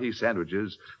 hearty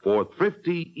sandwiches, for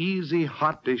thrifty, easy,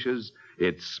 hot dishes,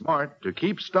 it's smart to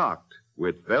keep stocked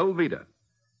with Velveeta.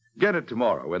 Get it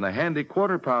tomorrow in the handy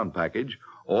quarter-pound package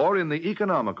or in the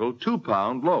economical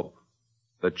 2-pound loaf.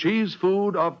 The cheese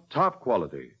food of top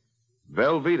quality.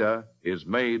 Velveeta is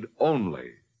made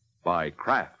only by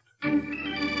Kraft. And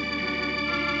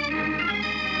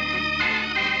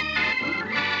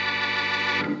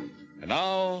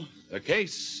now, the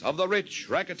case of the rich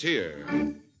racketeer.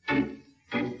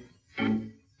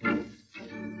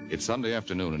 It's Sunday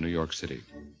afternoon in New York City.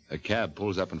 A cab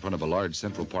pulls up in front of a large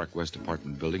Central Park West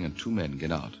apartment building, and 2 men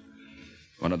get out.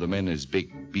 One of the men is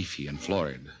big, beefy, and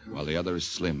florid, while the other is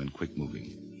slim and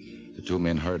quick-moving. The 2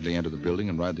 men hurriedly enter the building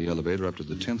and ride the elevator up to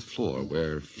the 10th floor,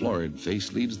 where Florid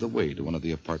Face leads the way to one of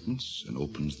the apartments and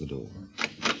opens the door.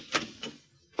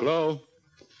 Flo?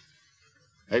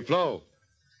 Hey, Flo.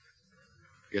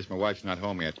 Guess my wife's not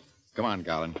home yet. Come on,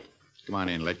 Garland. Come on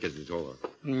in. Let's get the door.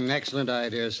 Excellent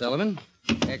idea, Sullivan.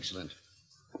 Excellent.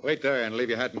 Wait there and leave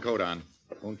your hat and coat on.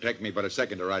 Won't take me but a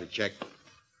second to write a check.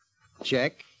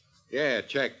 Check? Yeah,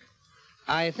 check.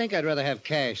 I think I'd rather have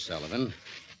cash, Sullivan.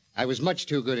 I was much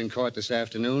too good in court this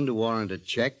afternoon to warrant a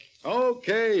check.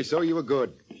 Okay, so you were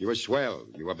good. You were swell.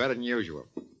 You were better than usual.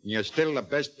 And you're still the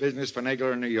best business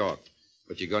finagler in New York.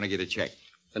 But you're going to get a check.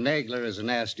 Finagler is a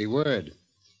nasty word.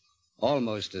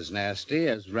 Almost as nasty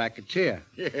as racketeer.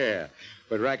 Yeah,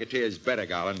 but racketeer is better,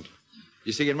 Garland.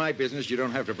 You see, in my business, you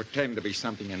don't have to pretend to be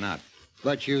something you're not.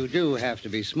 But you do have to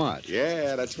be smart.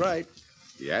 Yeah, that's right.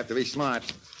 You have to be smart.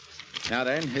 Now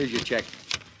then, here's your check.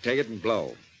 Take it and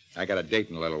blow. I got a date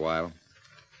in a little while.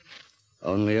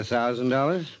 Only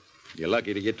 $1,000? You're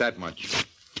lucky to get that much.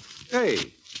 Hey,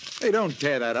 don't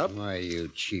tear that up. Why, you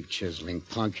cheap chiseling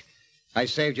punk. I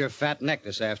saved your fat neck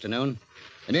this afternoon.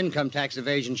 An income tax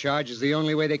evasion charge is the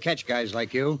only way they catch guys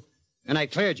like you. And I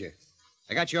cleared you.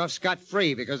 I got you off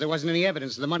scot-free because there wasn't any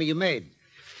evidence of the money you made.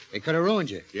 They could have ruined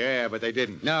you. Yeah, but they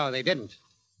didn't. No, they didn't.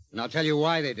 And I'll tell you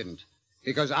why they didn't.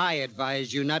 Because I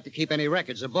advised you not to keep any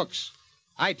records or books.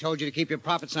 I told you to keep your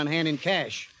profits on hand in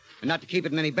cash and not to keep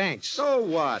it in any banks. So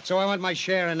what? So I want my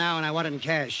share now, and I want it in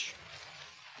cash.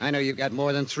 I know you've got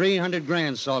more than 300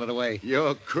 grand salted away.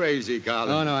 You're crazy,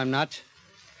 Garland. Oh, no, I'm not.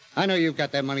 I know you've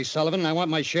got that money, Sullivan, and I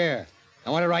want my share. I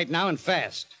want it right now and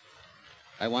fast.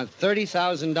 I want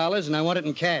 $30,000, and I want it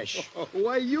in cash. Oh,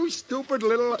 why, you stupid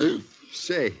little...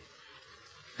 Say,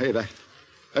 hey,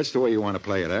 that's the way you want to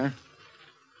play it, huh?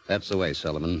 That's the way,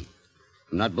 Sullivan.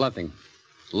 I'm not bluffing.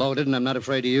 It's loaded, and I'm not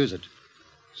afraid to use it.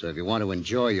 So if you want to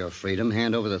enjoy your freedom,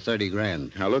 hand over the 30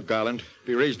 grand. Now, look, Garland,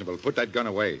 be reasonable. Put that gun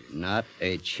away. Not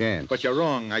a chance. But you're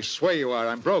wrong. I swear you are.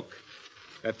 I'm broke.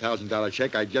 That $1,000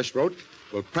 check I just wrote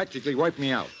will practically wipe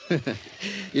me out.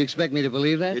 You expect me to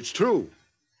believe that? It's true.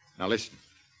 Now, listen.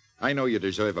 I know you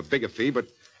deserve a bigger fee, but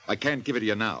I can't give it to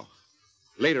you now.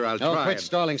 Later, I'll try. Quit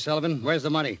stalling, Sullivan. Where's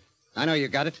the money? I know you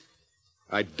got it.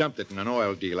 I dumped it in an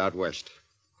oil deal out west.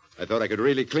 I thought I could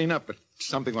really clean up, but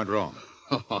something went wrong.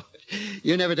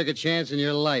 You never took a chance in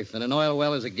your life, and an oil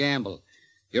well is a gamble.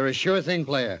 You're a sure-thing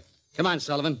player. Come on,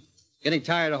 Sullivan. Getting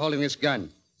tired of holding this gun.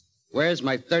 Where's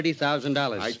my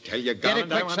 $30,000? I tell you, Get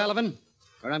Garland, it quick, Sullivan,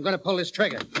 or I'm going to pull this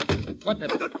trigger. What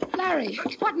the... Larry,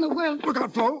 what in the world? Look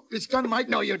out, Flo. This gun might...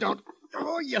 No, you don't.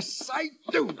 Oh, yes, I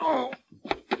do. Oh.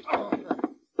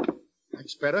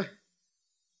 That's better.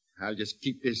 I'll just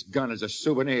keep this gun as a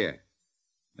souvenir.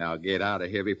 Now get out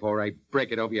of here before I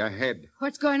break it over your head.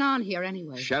 What's going on here,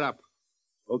 anyway? Shut up.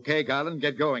 Okay, Garland,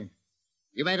 get going.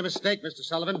 You made a mistake, Mr.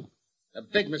 Sullivan. A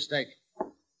big mistake.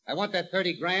 I want that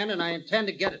 30 grand, and I intend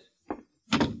to get it.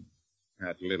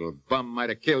 That little bum might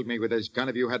have killed me with his gun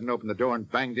if you hadn't opened the door and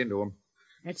banged into him.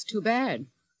 That's too bad.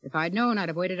 If I'd known, I'd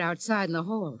have waited outside in the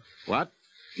hall. What?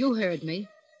 You heard me.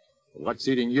 What's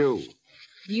eating you?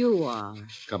 You are.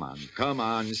 Come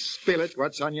on, spill it.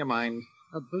 What's on your mind?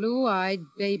 A blue-eyed,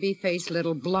 baby-faced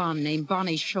little blonde named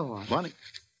Bonnie Shaw. Bonnie?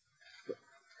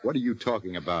 What are you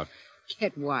talking about?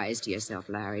 Get wise to yourself,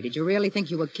 Larry. Did you really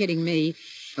think you were kidding me?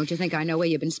 Don't you think I know where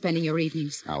you've been spending your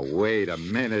evenings? Now, wait a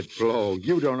minute, Flo.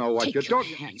 You don't know what you're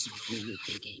talking... Take your hands off me, you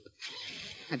big ape.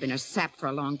 I've been a sap for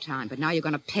a long time, but now you're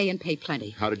going to pay and pay plenty.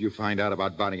 How did you find out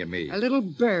about Bonnie and me? A little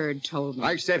bird told me.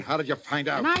 I said, how did you find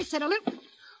out? And I said a little...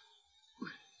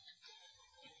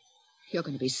 You're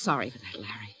going to be sorry for that,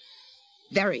 Larry.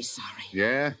 Very sorry.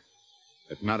 Yeah?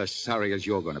 But not as sorry as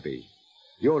you're going to be.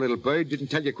 Your little bird didn't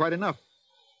tell you quite enough.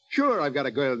 Sure, I've got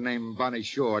a girl named Bonnie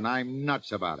Shaw, and I'm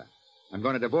nuts about her. I'm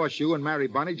going to divorce you and marry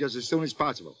Bonnie just as soon as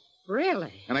possible.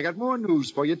 Really? And I got more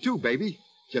news for you, too, baby.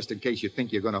 Just in case you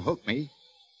think you're going to hook me.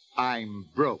 I'm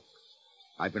broke.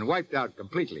 I've been wiped out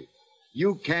completely.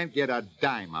 You can't get a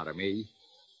dime out of me.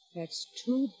 That's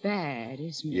too bad,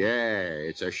 isn't it? Yeah,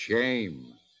 it's a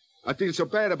shame. I feel so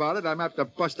bad about it, I'm apt to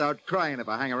bust out crying if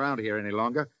I hang around here any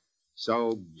longer.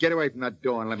 So get away from that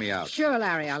door and let me out. Sure,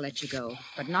 Larry, I'll let you go.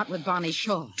 But not with Bonnie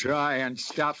Shaw. Try and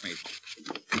stop me.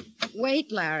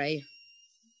 Wait, Larry.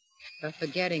 You're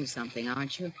forgetting something,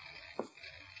 aren't you?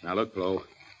 Now, look, Flo.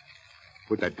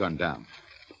 Put that gun down.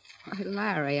 Why,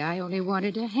 Larry, I only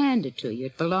wanted to hand it to you.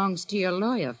 It belongs to your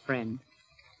lawyer friend.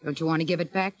 Don't you want to give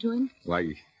it back to him?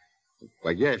 Why,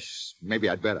 yes. Maybe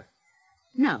I'd better.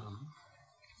 No.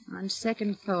 On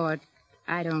second thought,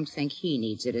 I don't think he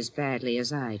needs it as badly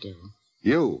as I do.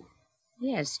 You?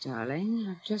 Yes, darling.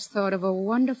 I've just thought of a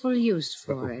wonderful use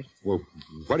for it. Well,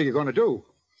 what are you going to do?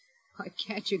 Why,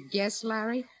 can't you guess,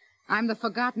 Larry? I'm the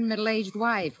forgotten middle-aged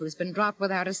wife who's been dropped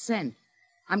without a cent.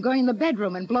 I'm going in the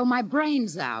bedroom and blow my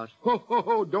brains out.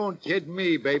 Oh, don't kid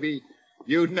me, baby.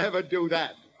 You'd never do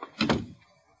that.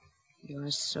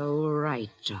 You're so right,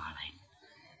 darling.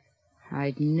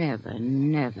 I'd never,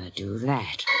 never do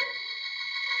that.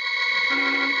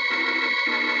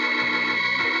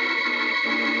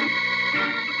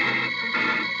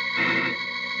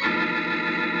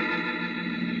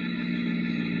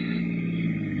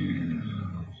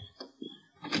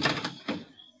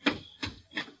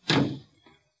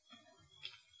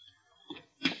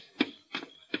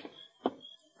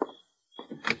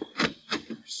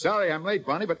 Sorry I'm late,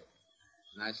 Bonnie, but...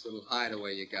 Nice little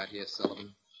hideaway you got here,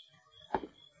 Sullivan.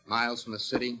 Miles from the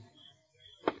city.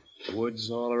 Woods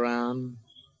all around.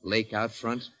 Lake out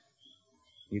front.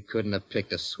 You couldn't have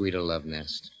picked a sweeter love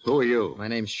nest. Who are you? My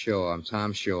name's Shaw. I'm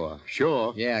Tom Shaw.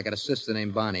 Shaw? Yeah, I got a sister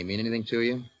named Bonnie. Mean anything to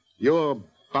you? You're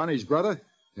Bonnie's brother?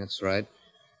 That's right.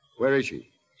 Where is she?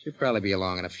 She'll probably be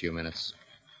along in a few minutes.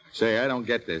 Say, I don't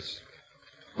get this.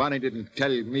 Bonnie didn't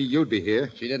tell me you'd be here.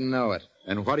 She didn't know it.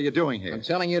 And what are you doing here? I'm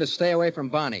telling you to stay away from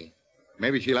Bonnie.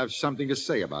 Maybe she'll have something to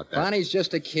say about that. Bonnie's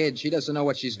just a kid. She doesn't know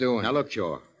what she's doing. Now, look,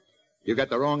 Shaw. You got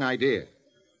the wrong idea.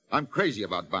 I'm crazy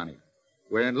about Bonnie.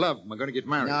 We're in love. We're going to get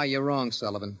married. No, you're wrong,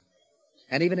 Sullivan.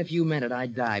 And even if you meant it,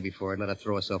 I'd die before I'd let her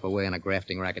throw herself away on a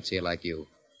grafting racketteer like you.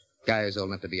 Guy who's old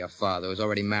enough to be a father, who's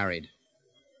already married.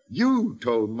 You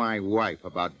told my wife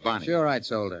about Bonnie. Sure, I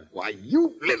told her. Why,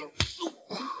 you little...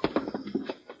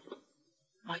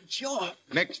 My jaw.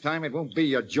 Next time, it won't be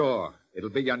your jaw. It'll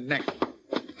be your neck.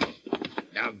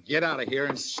 Now, get out of here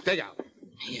and stay out.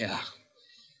 Yeah.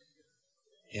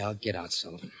 Yeah, I'll get out,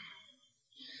 Sullivan.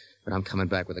 But I'm coming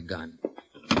back with a gun.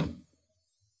 Operator.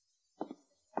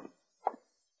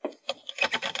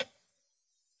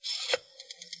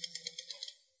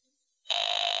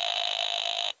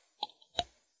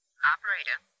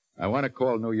 I want to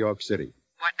call New York City.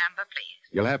 What number, please?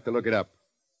 You'll have to look it up.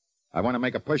 I want to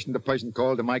make a person-to-person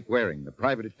call to Mike Waring, the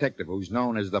private detective who's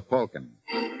known as the Falcon.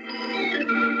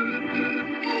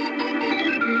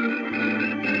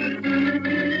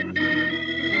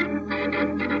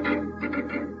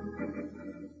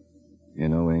 You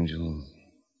know, Angel,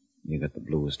 you got the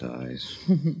bluest eyes.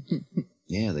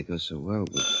 Yeah, they go so well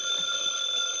with...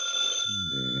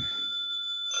 There.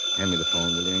 Hand me the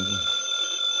phone, will you, Angel?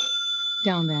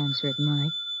 Don't answer it,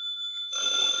 Mike.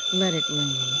 Let it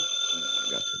ring.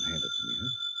 Got to hand it to me, huh?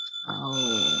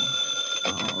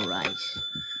 Oh, all right.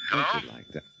 Hello? Like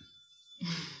that.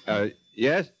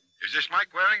 Yes? Is this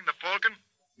Mike Waring, the Falcon?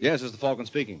 Yes, it's the Falcon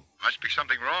speaking. Must be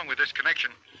something wrong with this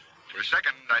connection. For a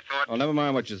second, I thought... Oh, never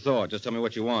mind what you thought. Just tell me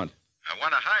what you want. I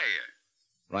want to hire you.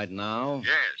 Right now?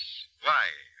 Yes. Why?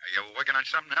 Are you working on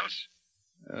something else?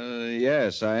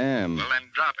 Yes, I am. Well, then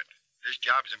drop it. This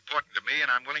job's important to me, and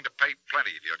I'm willing to pay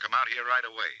plenty if you'll come out here right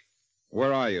away.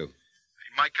 Where are you?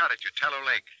 My cottage at Tallow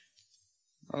Lake.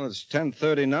 Oh, it's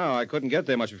 10:30 now. I couldn't get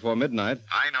there much before midnight.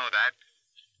 I know that.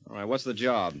 All right, what's the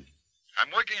job?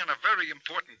 I'm working on a very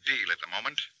important deal at the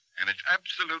moment, and it's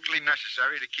absolutely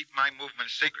necessary to keep my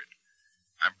movements secret.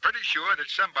 I'm pretty sure that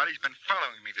somebody's been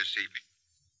following me this evening.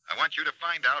 I want you to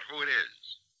find out who it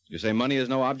is. You say money is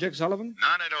no object, Sullivan?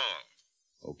 None at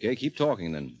all. Okay, keep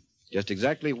talking then. Just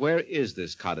exactly where is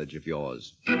this cottage of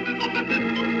yours?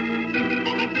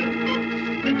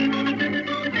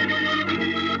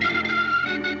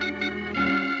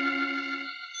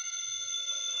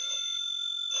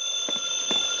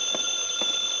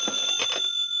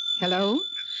 Hello?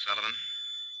 Miss Sullivan?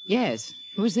 Yes.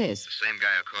 Who's this? The same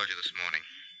guy who called you this morning.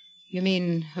 You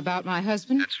mean about my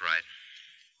husband? That's right.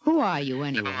 Who are you,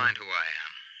 anyway? Never mind who I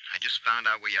am. I just found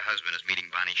out where your husband is meeting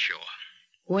Bonnie Shaw.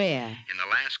 Where? In the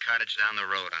last cottage down the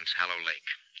road on Tallow Lake.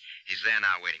 He's there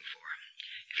now waiting for her.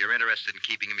 If you're interested in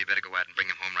keeping him, you better go out and bring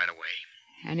him home right away.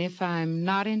 And if I'm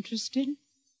not interested?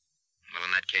 Well,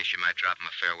 in that case, you might drop him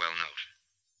a farewell note.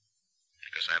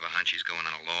 Because I have a hunch he's going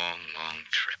on a long, long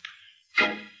trip.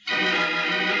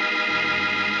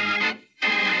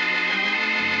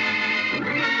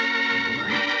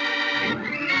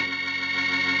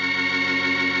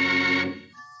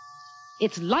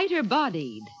 It's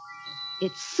lighter-bodied.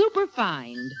 It's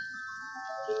superfined.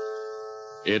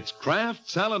 It's Kraft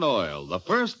Salad Oil, the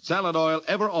first salad oil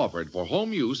ever offered for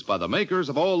home use by the makers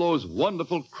of all those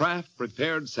wonderful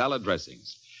Kraft-prepared salad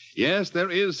dressings. Yes, there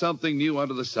is something new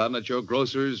under the sun at your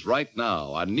grocer's right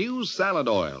now. A new salad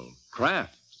oil,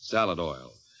 Kraft Salad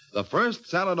Oil. The first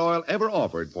salad oil ever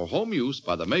offered for home use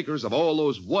by the makers of all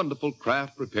those wonderful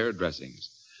Kraft-prepared dressings.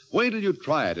 Wait till you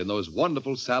try it in those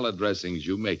wonderful salad dressings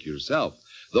you make yourself.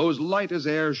 Those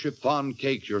light-as-air chiffon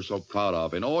cakes you're so proud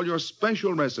of in all your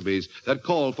special recipes that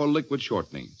call for liquid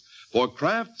shortening. For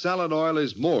Kraft Salad Oil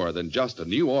is more than just a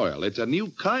new oil. It's a new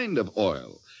kind of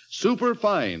oil.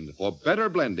 Superfined for better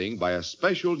blending by a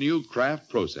special new Kraft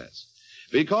process.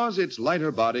 Because it's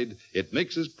lighter-bodied, it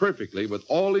mixes perfectly with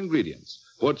all ingredients,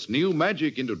 puts new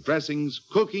magic into dressings,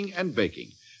 cooking, and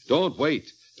baking. Don't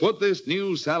wait. Put this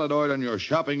new salad oil on your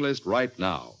shopping list right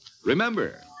now.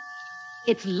 Remember,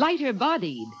 It's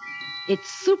lighter-bodied. It's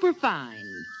superfine.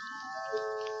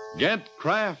 get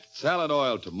Kraft Salad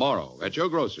Oil tomorrow at your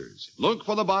grocer's. Look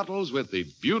for the bottles with the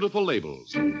beautiful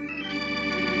labels.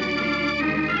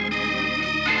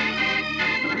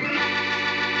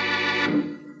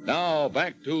 Now,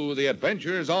 back to the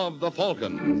adventures of the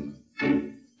Falcon.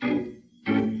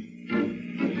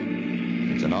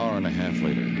 It's an hour and a half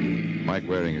later. Mike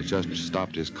Waring has just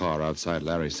stopped his car outside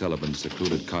Larry Sullivan's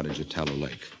secluded cottage at Tallow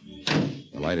Lake.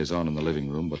 The light is on in the living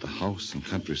room, but the house and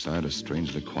countryside are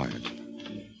strangely quiet.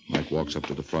 Mike walks up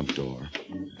to the front door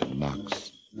and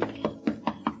knocks.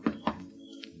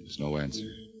 There's no answer,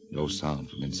 no sound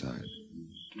from inside.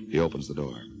 He opens the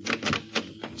door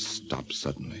and stops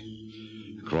suddenly.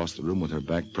 Across the room with her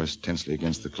back pressed tensely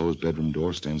against the closed bedroom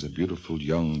door stands a beautiful,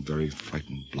 young, very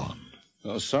frightened blonde.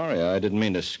 Oh, sorry, I didn't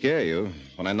mean to scare you.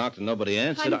 When I knocked and nobody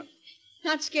answered, I'm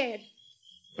not scared.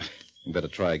 You better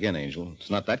try again, Angel. It's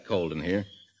not that cold in here.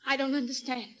 I don't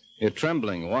understand. You're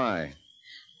trembling. Why?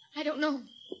 I don't know.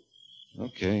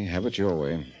 Okay, have it your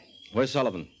way. Where's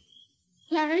Sullivan?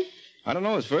 Larry, I don't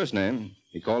know his first name.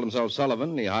 He called himself Sullivan,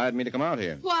 and he hired me to come out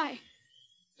here. why?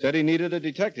 Said he needed a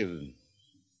detective.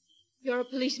 You're a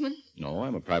policeman? No,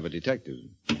 I'm a private detective.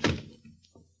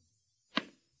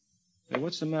 Hey,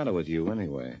 what's the matter with you,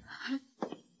 anyway?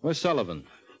 Where's Sullivan?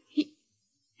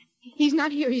 He's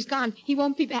not here. He's gone. He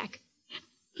won't be back.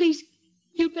 Please,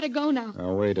 you'd better go now.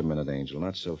 Now, wait a minute, Angel.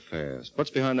 Not so fast.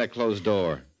 What's behind that closed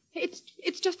door?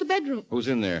 It's just the bedroom. Who's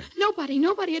in there?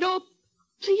 Nobody at all.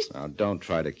 Please. Now, don't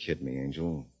try to kid me,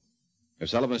 Angel. If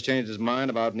Sullivan's changed his mind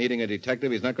about needing a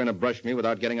detective, he's not going to brush me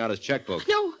without getting out his checkbook.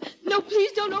 No,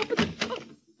 please don't open the...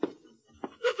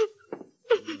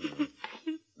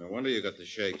 No wonder you got the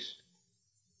shakes.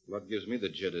 Blood gives me the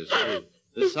jitters, too.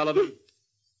 This Sullivan?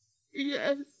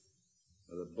 Yes,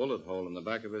 There's a bullet hole in the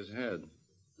back of his head.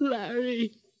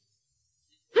 Larry.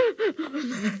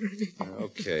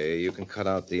 Okay, you can cut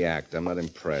out the act. I'm not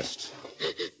impressed.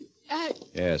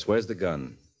 Yes, where's the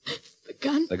gun? The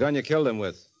gun? The gun you killed him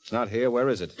with. It's not here. Where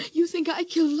is it? You think I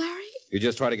killed Larry? You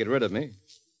just try to get rid of me.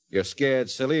 You're scared,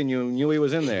 silly, and you knew he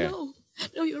was in there.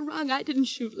 No, you're wrong. I didn't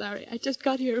shoot Larry. I just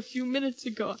got here a few minutes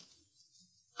ago.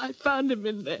 I found him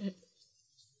in there.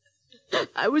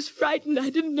 I was frightened. I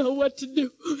didn't know what to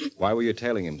do. Why were you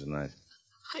tailing him tonight?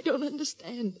 I don't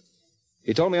understand.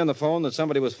 He told me on the phone that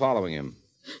somebody was following him.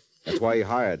 That's why he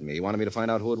hired me. He wanted me to find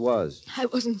out who it was. I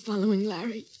wasn't following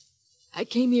Larry. I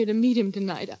came here to meet him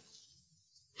tonight.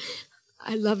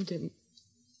 I loved him.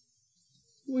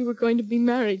 We were going to be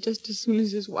married just as soon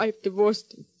as his wife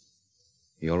divorced him.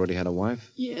 He already had a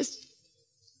wife? Yes.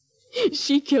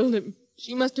 She killed him.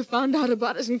 She must have found out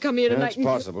about us and come here tonight. That's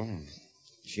possible.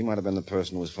 She might have been the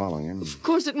person who was following him. Of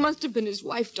course, it must have been his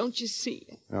wife, don't you see?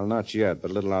 Well, not yet,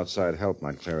 but a little outside help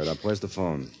might clear it up. Where's the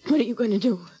phone? What are you going to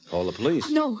do? Call the police.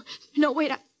 No,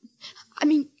 wait. I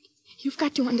mean, you've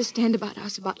got to understand about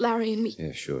us, about Larry and me.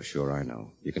 Yeah, sure, I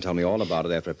know. You can tell me all about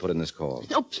it after I put in this call.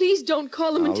 No, please don't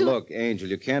call him Now, until... look, Angel,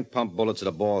 you can't pump bullets at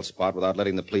a bald spot without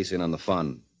letting the police in on the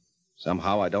fun.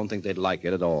 Somehow, I don't think they'd like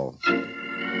it at all.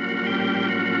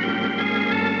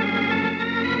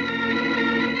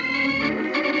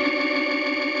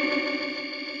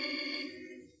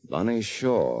 Bunny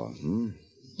Shaw,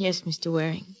 Yes, Mr.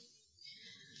 Waring.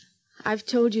 I've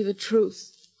told you the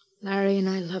truth. Larry and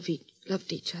I loved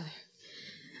each other.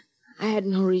 I had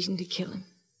no reason to kill him.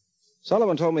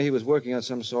 Sullivan told me he was working on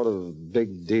some sort of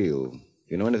big deal.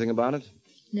 You know anything about it?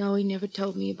 No, he never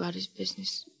told me about his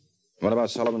business. What about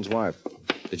Sullivan's wife?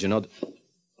 Did you know...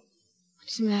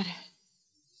 What's the matter?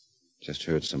 Just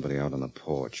heard somebody out on the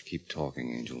porch. Keep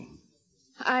talking, Angel.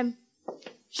 I'm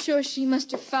sure she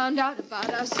must have found out about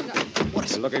us.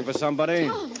 What? You looking for somebody?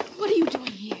 Tom, what are you doing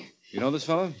here? You know this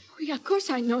fellow? Well, yeah, of course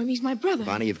I know him. He's my brother.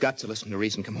 Bonnie, you've got to listen to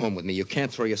reason. Come home with me. You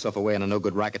can't throw yourself away on a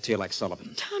no-good racketeer like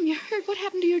Sullivan. Tom, you're hurt. What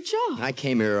happened to your jaw? I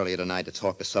came here earlier tonight to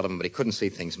talk to Sullivan, but he couldn't see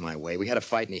things my way. We had a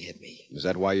fight and he hit me. Is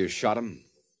that why you shot him?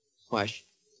 Why?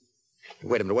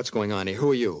 Wait a minute. What's going on here?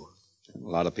 Who are you? A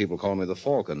lot of people call me the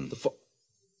Falcon.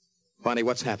 Bonnie,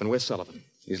 what's happened? Where's Sullivan?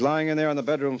 He's lying in there on the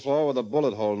bedroom floor with a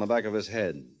bullet hole in the back of his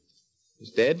head.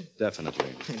 He's dead?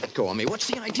 Definitely. Let go of me. What's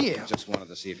the idea? Just wanted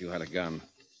to see if you had a gun.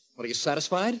 What, are you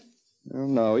satisfied? Well,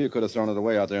 no, you could have thrown it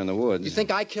away out there in the woods. You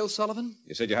think I killed Sullivan?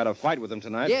 You said you had a fight with him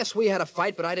tonight? Yes, we had a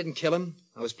fight, but I didn't kill him.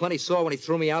 I was plenty sore when he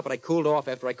threw me out, but I cooled off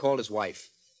after I called his wife.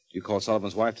 You called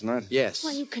Sullivan's wife tonight? Yes.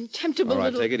 Why, you contemptible All right,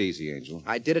 little... take it easy, Angel.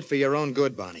 I did it for your own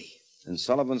good, Bonnie. And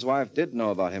Sullivan's wife did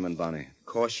know about him and Bonnie. Of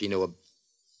course she knew.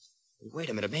 Wait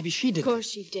a minute, maybe she did. Of course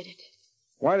she did it.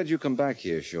 Why did you come back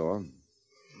here, Shaw?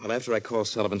 Well, after I called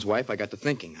Sullivan's wife, I got to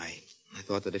thinking. I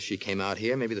thought that if she came out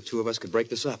here, maybe the two of us could break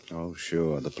this up. Oh,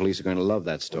 sure. The police are going to love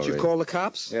that story. Did you call the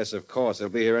cops? Yes, of course. They'll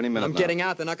be here any minute I'm now. getting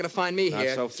out. They're not going to find me Not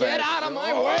here. so fast. Get out of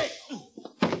my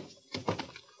way!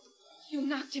 You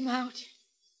knocked him out.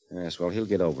 Yes, well, he'll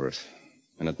get over it.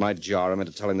 And it might jar him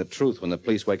into telling the truth when the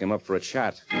police wake him up for a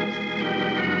chat.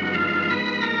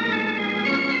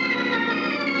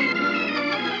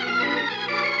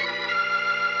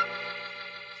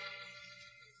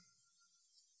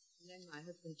 My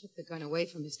husband took the gun away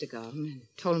from Mr. Garland and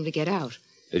told him to get out.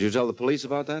 Did you tell the police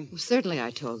about that? Well, certainly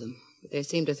I told them. But they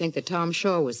seemed to think that Tom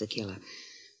Shaw was the killer.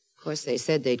 Of course, they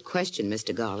said they'd question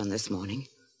Mr. Garland this morning.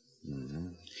 Mm-hmm.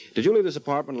 Did you leave this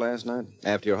apartment last night,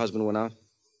 after your husband went out?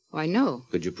 Why, no.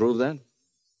 Could you prove that?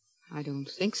 I don't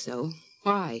think so.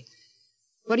 Why?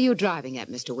 What are you driving at,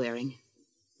 Mr. Waring?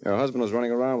 Your husband was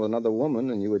running around with another woman,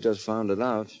 and you had just found it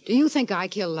out. Do you think I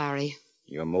killed Larry?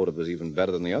 Your motive was even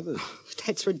better than the others.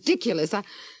 That's ridiculous.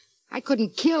 I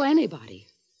couldn't kill anybody.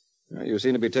 Well, you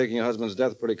seem to be taking your husband's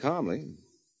death pretty calmly.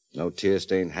 No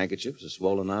tear-stained handkerchiefs or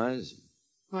swollen eyes.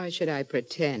 Why should I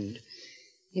pretend?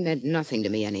 He meant nothing to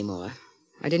me anymore.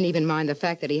 I didn't even mind the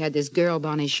fact that he had this girl,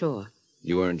 Bonnie Shaw.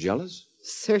 You weren't jealous?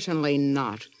 Certainly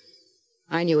not.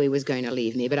 I knew he was going to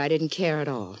leave me, but I didn't care at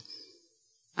all.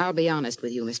 I'll be honest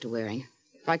with you, Mr. Waring.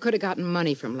 If I could have gotten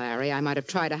money from Larry, I might have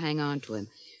tried to hang on to him,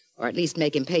 or at least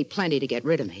make him pay plenty to get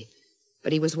rid of me.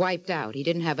 But he was wiped out. He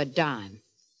didn't have a dime.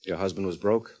 Your husband was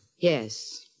broke?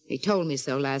 Yes. He told me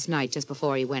so last night, just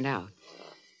before he went out.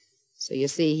 So you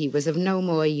see, he was of no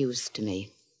more use to me.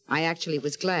 I actually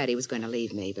was glad he was going to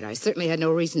leave me, but I certainly had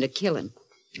no reason to kill him.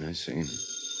 I see.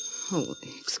 Oh,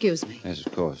 excuse me. Yes,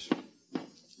 of course.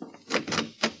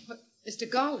 Mr.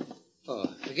 Garland. Oh,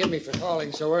 forgive me for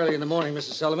calling so early in the morning,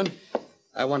 Mrs. Sullivan.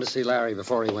 I wanted to see Larry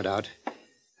before he went out.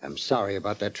 I'm sorry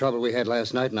about that trouble we had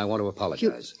last night, and I want to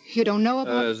apologize. You don't know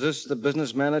about... Is this the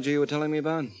business manager you were telling me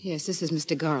about? Yes, this is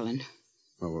Mr. Garland.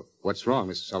 Well, what's wrong,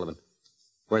 Mrs. Sullivan?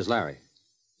 Where's Larry?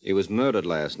 He was murdered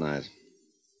last night.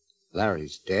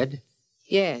 Larry's dead?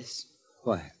 Yes.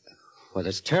 Why,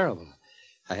 that's terrible.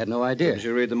 I had no idea. Did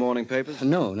you read the morning papers?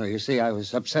 No. You see, I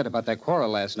was upset about that quarrel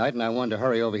last night, and I wanted to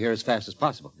hurry over here as fast as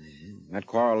possible. Mm-hmm. That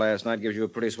quarrel last night gives you a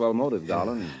pretty swell motive,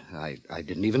 darling. I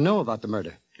didn't even know about the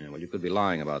murder. Yeah, well, you could be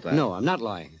lying about that. No, I'm not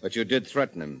lying. But you did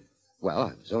threaten him. Well,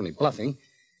 I was only bluffing.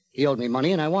 He owed me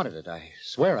money, and I wanted it. I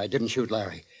swear I didn't shoot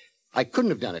Larry. I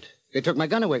couldn't have done it. They took my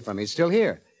gun away from me. It's still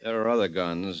here. There are other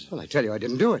guns. Well, I tell you, I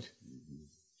didn't do it.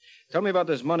 Tell me about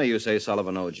this money you say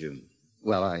Sullivan owed you.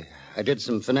 Well, I did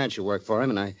some financial work for him,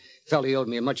 and I felt he owed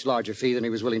me a much larger fee than he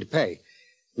was willing to pay.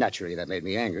 Naturally, that made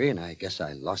me angry, and I guess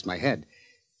I lost my head.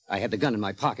 I had the gun in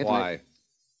my pocket. Why?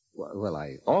 Well,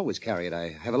 I always carry it. I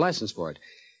have a license for it.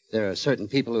 There are certain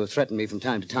people who have threatened me from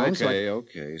time to time.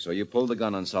 Okay. So you pulled the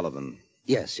gun on Sullivan.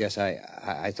 Yes.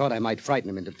 I thought I might frighten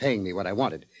him into paying me what I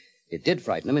wanted. It did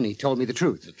frighten him, and he told me the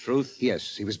truth. The truth?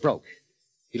 Yes, he was broke.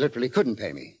 He literally couldn't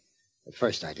pay me. At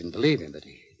first, I didn't believe him, but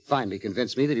he finally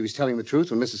convinced me that he was telling the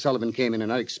truth when Mrs. Sullivan came in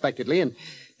unexpectedly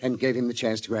and gave him the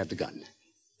chance to grab the gun.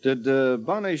 Did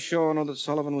Bonnie Shaw know that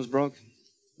Sullivan was broke?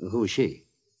 Who is she?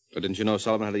 But didn't you know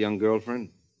Sullivan had a young girlfriend?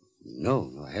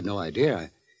 No, I had no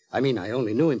idea. I mean, I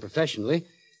only knew him professionally.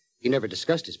 He never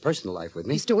discussed his personal life with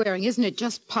me. Mr. Waring, isn't it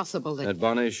just possible that... That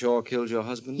Bonnie Shaw killed your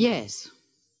husband? Yes.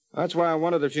 That's why I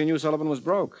wondered if she knew Sullivan was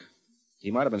broke. He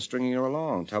might have been stringing her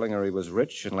along, telling her he was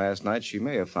rich, and last night she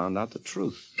may have found out the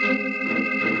truth.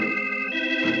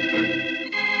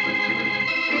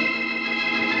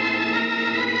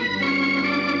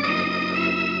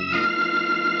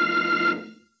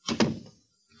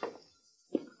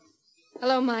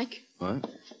 Hello, Mike. What?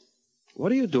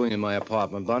 What are you doing in my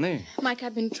apartment, Bonnie? Mike,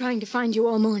 I've been trying to find you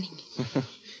all morning.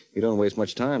 You don't waste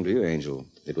much time, do you, Angel?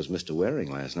 It was Mr.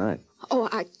 Waring last night. Oh,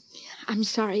 I'm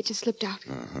sorry. It just slipped out.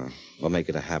 Uh-huh. Well, make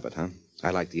it a habit, huh? I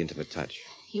like the intimate touch.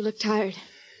 You look tired.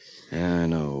 Yeah, I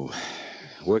know.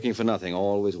 Working for nothing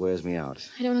always wears me out.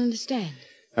 I don't understand.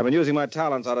 I've been using my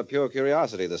talents out of pure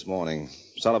curiosity this morning.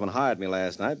 Sullivan hired me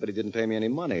last night, but he didn't pay me any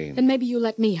money. Then maybe you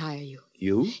let me hire you.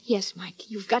 You? Yes, Mike.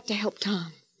 You've got to help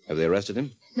Tom. Have they arrested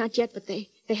him? Not yet, but they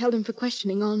held him for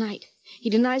questioning all night. He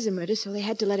denies the murder, so they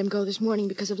had to let him go this morning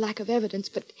because of lack of evidence.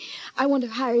 But I want to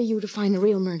hire you to find the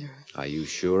real murderer. Are you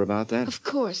sure about that? Of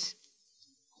course.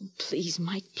 Oh, please,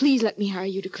 Mike, please let me hire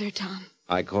you to clear Tom.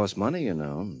 I cost money, you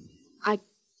know. I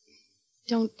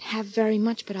don't have very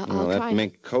much, but I'll try. That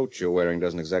mink coat you're wearing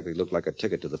doesn't exactly look like a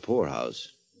ticket to the poorhouse.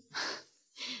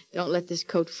 Don't let this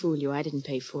coat fool you. I didn't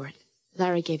pay for it.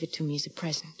 Larry gave it to me as a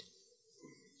present.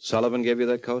 Sullivan gave you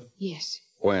that coat? Yes.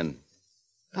 When?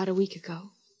 About a week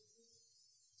ago.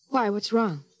 Why, what's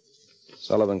wrong?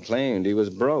 Sullivan claimed he was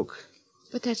broke.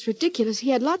 But that's ridiculous.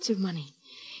 He had lots of money.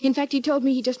 In fact, he told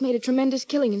me he just made a tremendous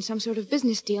killing in some sort of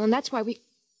business deal, and that's why we...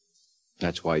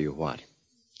 That's why you what?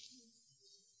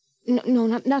 No,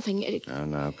 nothing.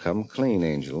 Now, come clean,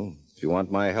 Angel. If you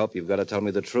want my help, you've got to tell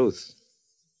me the truth.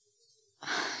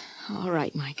 All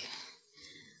right, Mike.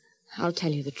 I'll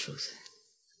tell you the truth.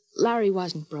 Larry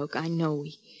wasn't broke, I know.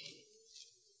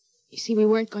 You see, we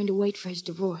weren't going to wait for his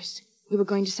divorce. We were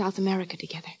going to South America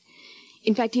together.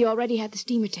 In fact, he already had the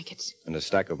steamer tickets. And a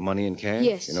stack of money in cash?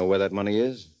 Yes. You know where that money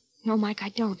is? No, Mike, I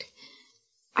don't.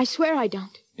 I swear I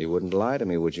don't. You wouldn't lie to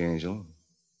me, would you, Angel?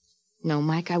 No,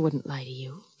 Mike, I wouldn't lie to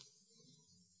you.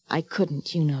 I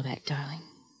couldn't, you know that, darling.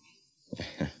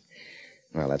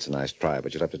 Well, that's a nice try,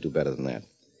 but you'll have to do better than that.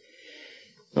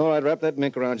 All right, wrap that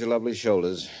mink around your lovely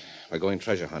shoulders. We're going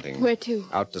treasure hunting. Where to?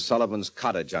 Out to Sullivan's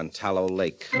cottage on Tallow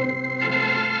Lake.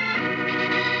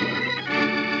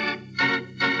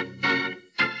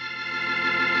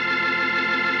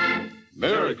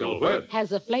 Miracle Whip.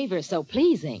 Has a flavor so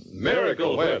pleasing.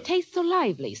 Miracle Whip. Tastes so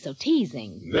lively, so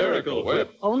teasing. Miracle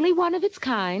Whip. Only one of its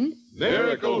kind.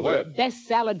 Miracle Whip. Best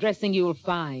salad dressing you'll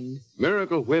find.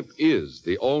 Miracle Whip is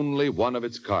the only one of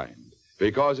its kind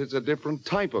because it's a different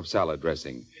type of salad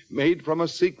dressing made from a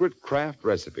secret craft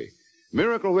recipe.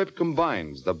 Miracle Whip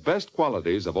combines the best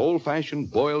qualities of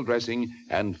old-fashioned boiled dressing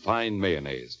and fine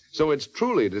mayonnaise, so it's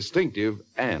truly distinctive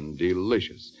and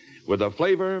delicious, with a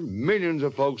flavor millions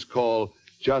of folks call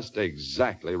just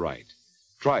exactly right.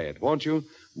 Try it, won't you?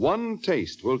 One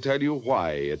taste will tell you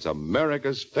why it's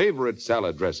America's favorite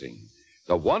salad dressing,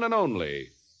 the one and only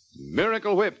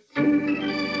Miracle Whip.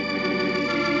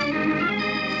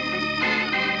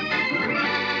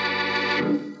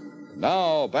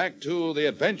 Now, back to the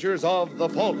adventures of the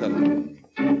Falcon.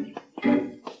 An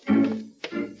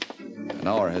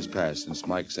hour has passed since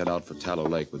Mike set out for Tallow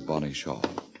Lake with Bonnie Shaw.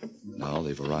 Now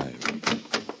they've arrived.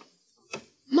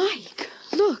 Mike,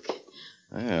 look.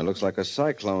 Yeah, looks like a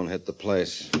cyclone hit the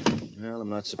place. Well, I'm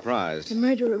not surprised. The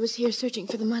murderer was here searching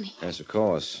for the money. Yes, of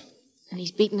course. And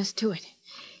he's beaten us to it.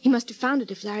 He must have found it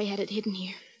if Larry had it hidden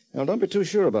here. Now, don't be too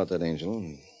sure about that,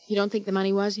 Angel. You don't think the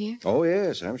money was here? Oh,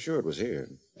 yes, I'm sure it was here.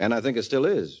 And I think it still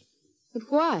is. But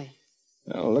why?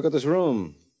 Well, look at this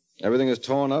room. Everything is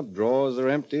torn up, drawers are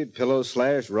emptied, pillows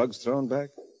slashed, rugs thrown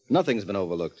back. Nothing's been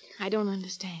overlooked. I don't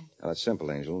understand. Now, it's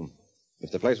simple, Angel.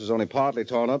 If the place was only partly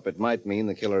torn up, it might mean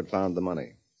the killer had found the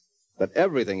money. But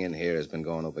everything in here has been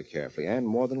gone over carefully, and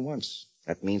more than once.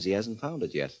 That means he hasn't found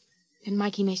it yet. Then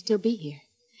Mikey may still be here.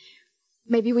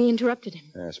 Maybe we interrupted him.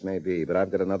 Yes, maybe, but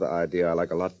I've got another idea I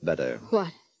like a lot better.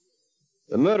 What?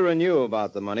 The murderer knew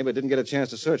about the money, but didn't get a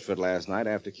chance to search for it last night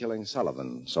after killing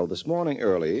Sullivan. So this morning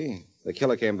early, the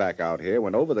killer came back out here,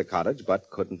 went over the cottage, but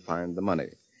couldn't find the money.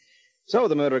 So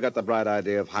the murderer got the bright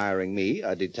idea of hiring me,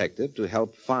 a detective, to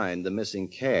help find the missing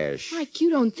cash. Mike, you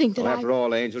don't think that Well, after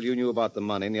all, Angel, you knew about the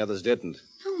money and the others didn't.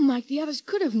 Oh, Mike, the others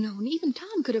could have known. Even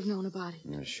Tom could have known about it.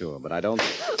 Yeah, sure, but I don't...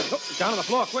 Oh, down on the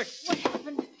floor, quick! What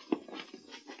happened?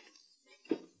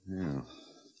 Well,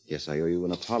 guess I owe you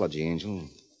an apology, Angel.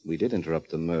 We did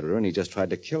interrupt the murderer, and he just tried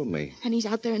to kill me. And he's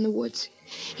out there in the woods.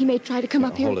 He may try to come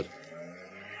up here. Hold it.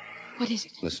 What is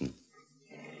it? Listen.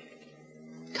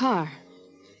 Car.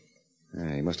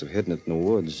 Yeah, he must have hidden it in the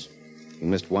woods. He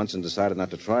missed once and decided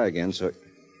not to try again, so...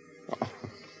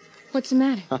 What's the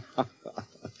matter?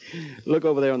 Look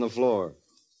over there on the floor.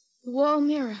 The wall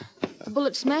mirror. The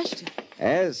bullet smashed it.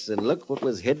 Yes, and look what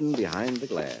was hidden behind the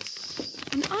glass.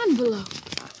 An envelope.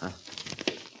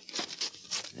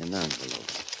 An envelope.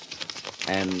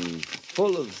 And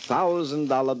full of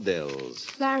 $1,000 bills.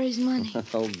 Larry's money.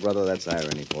 Oh, brother, that's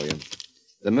irony for you.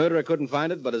 The murderer couldn't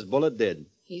find it, but his bullet did.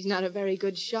 He's not a very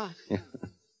good shot.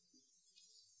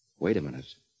 Wait a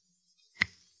minute.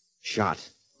 Shot.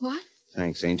 What?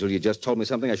 Thanks, Angel. You just told me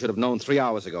something I should have known 3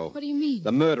 hours ago. What do you mean?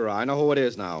 The murderer. I know who it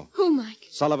is now. Who, Mike?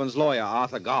 Sullivan's lawyer,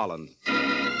 Arthur Garland.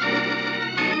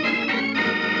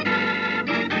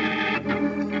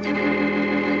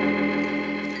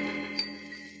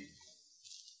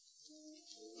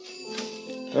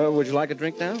 Would you like a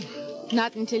drink now?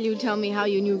 Not until you tell me how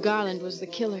you knew Garland was the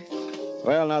killer.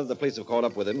 Well, now that the police have caught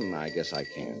up with him, I guess I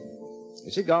can.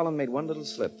 You see, Garland made one little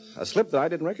slip. A slip that I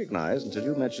didn't recognize until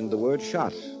you mentioned the word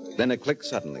shot. Then it clicked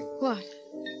suddenly. What?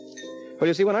 Well,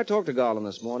 you see, when I talked to Garland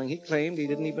this morning, he claimed he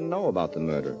didn't even know about the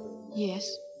murder. Yes.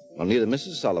 Well, neither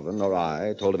Mrs. Sullivan nor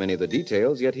I told him any of the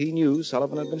details, yet he knew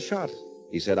Sullivan had been shot.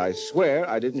 He said, I swear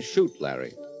I didn't shoot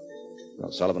Larry.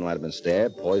 Well, Sullivan might have been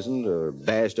stabbed, poisoned, or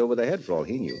bashed over the head for all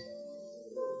he knew.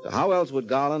 So how else would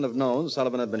Garland have known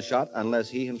Sullivan had been shot unless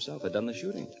he himself had done the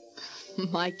shooting?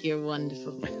 Mike, you're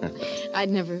wonderful. I'd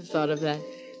never have thought of that.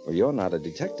 Well, you're not a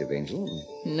detective, Angel.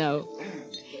 No.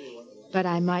 But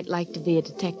I might like to be a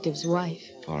detective's wife.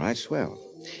 All right, swell.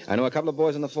 I know a couple of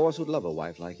boys in the force who'd love a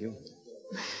wife like you.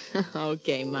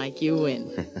 Okay, Mike, you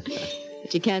win.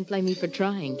 But you can't blame me for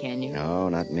trying, can you? No,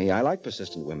 not me. I like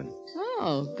persistent women.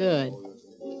 Oh, good.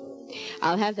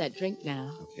 I'll have that drink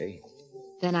now. Okay.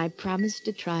 Then I promise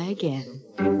to try again.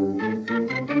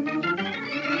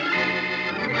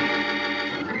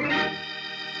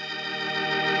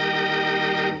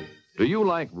 Do you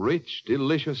like rich,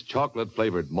 delicious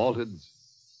chocolate-flavored malteds?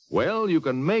 Well, you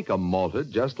can make a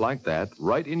malted just like that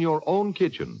right in your own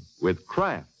kitchen with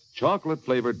Kraft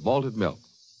chocolate-flavored malted milk.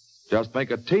 Just make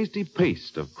a tasty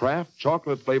paste of Kraft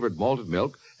chocolate-flavored malted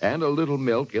milk and a little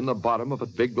milk in the bottom of a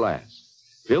big glass.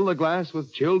 Fill the glass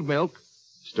with chilled milk,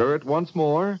 stir it once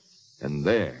more, and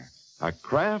there. A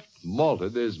Kraft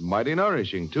malted is mighty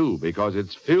nourishing, too, because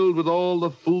it's filled with all the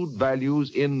food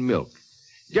values in milk.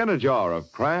 Get a jar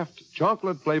of Kraft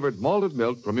chocolate-flavored malted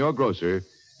milk from your grocer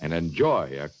and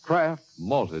enjoy a Kraft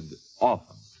malted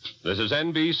often. This is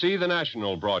NBC, the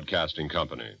national broadcasting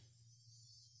company.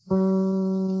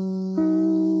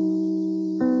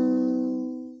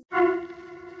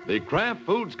 The Kraft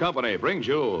Foods Company brings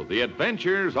you The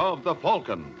Adventures of the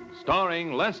Falcon,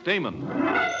 starring Les Damon.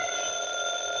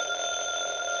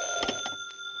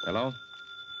 Hello?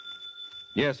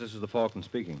 Yes, this is the Falcon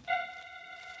speaking.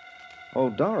 Oh,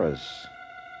 Doris.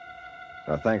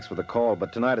 Thanks for the call,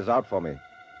 but tonight is out for me.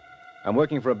 I'm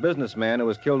working for a businessman who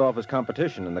was killed off his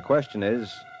competition, and the question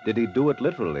is, did he do it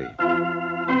literally?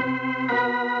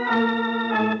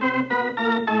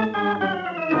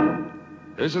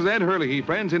 This is Ed Hurley,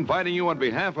 friends, inviting you on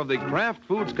behalf of the Kraft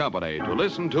Foods Company to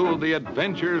listen to The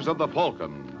Adventures of the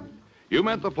Falcon. You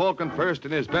met the Falcon first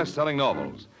in his best-selling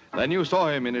novels. Then you saw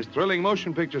him in his thrilling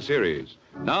motion picture series.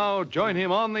 Now join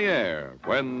him on the air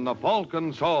when the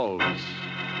Falcon solves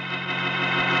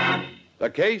the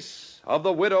case of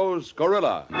the widow's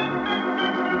gorilla.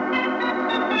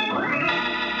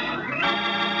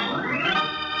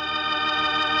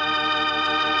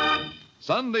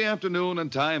 Sunday afternoon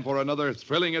and time for another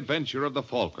thrilling adventure of the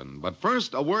Falcon. But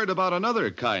first, a word about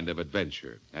another kind of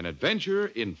adventure, an adventure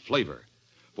in flavor.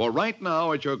 For right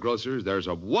now at your grocer's, there's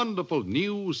a wonderful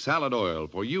new salad oil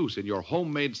for use in your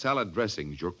homemade salad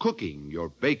dressings, your cooking, your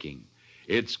baking.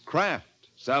 It's Kraft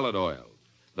Salad Oil,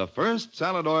 the first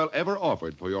salad oil ever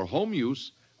offered for your home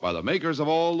use by the makers of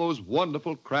all those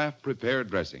wonderful Kraft prepared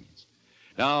dressings.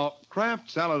 Now, Kraft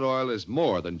Salad Oil is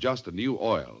more than just a new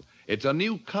oil. It's a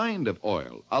new kind of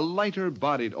oil, a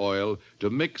lighter-bodied oil to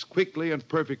mix quickly and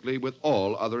perfectly with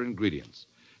all other ingredients.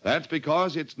 That's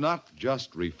because it's not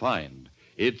just refined.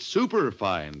 It's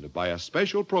superfined by a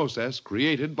special process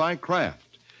created by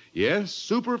Kraft. Yes,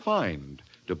 superfined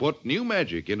to put new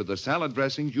magic into the salad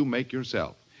dressings you make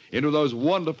yourself, into those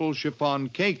wonderful chiffon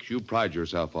cakes you pride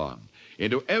yourself on,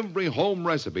 into every home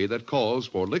recipe that calls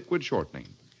for liquid shortening.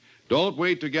 Don't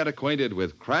wait to get acquainted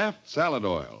with Kraft Salad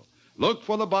Oil. Look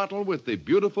for the bottle with the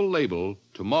beautiful label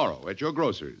tomorrow at your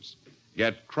grocer's.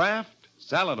 Get Kraft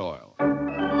Salad Oil.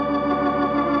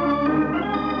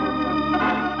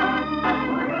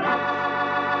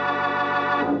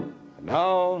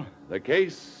 Now, the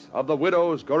case of the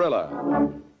widow's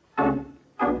gorilla.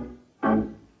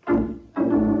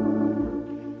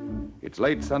 It's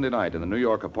late Sunday night in the New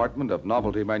York apartment of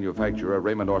novelty manufacturer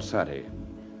Raymond Orsatti.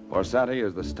 Orsatti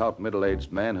is the stout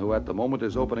middle-aged man who at the moment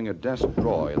is opening a desk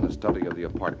drawer in the study of the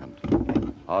apartment,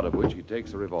 out of which he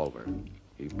takes a revolver.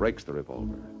 He breaks the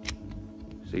revolver,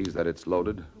 sees that it's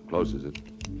loaded, closes it,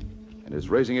 and is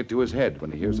raising it to his head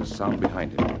when he hears a sound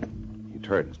behind him. He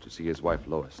turns to see his wife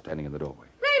Lois standing in the doorway.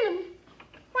 Raymond,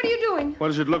 what are you doing? What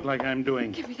does it look like I'm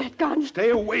doing? Give me that gun. Stay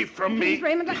away from me. Please,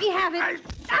 Raymond, let me have it.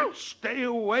 Ouch! Stay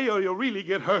away or you'll really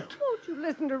get hurt. Won't you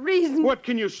listen to reason? What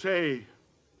can you say?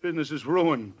 Business is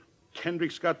ruined.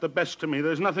 Kendrick's got the best of me.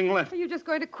 There's nothing left. Are you just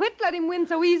going to quit? Let him win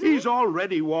so easily? He's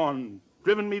already won.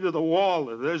 Driven me to the wall.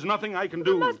 There's nothing I can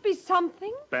do. There must be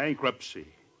something. Bankruptcy.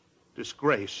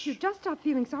 Disgrace. If you'd just stop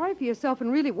feeling sorry for yourself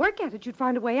and really work at it, you'd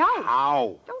find a way out.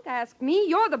 How? Don't ask me.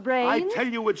 You're the brains. I tell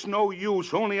you it's no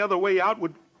use. Only other way out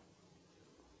would...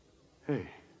 Hey,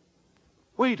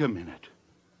 wait a minute.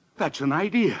 That's an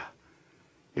idea.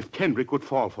 If Kendrick would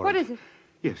fall for it. What is it?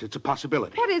 Yes, it's a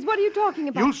possibility. What is? What are you talking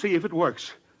about? You'll see if it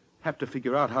works. Have to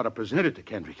figure out how to present it to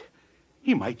Kendrick.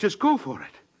 He might just go for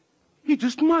it. He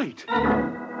just might.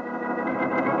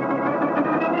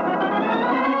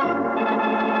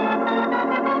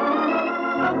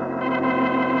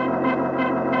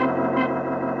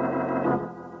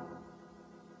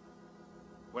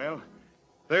 Well,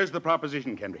 there's the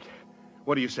proposition, Kendrick.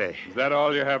 What do you say? Is that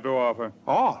all you have to offer?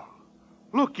 All?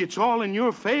 Look, it's all in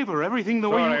your favor. Everything the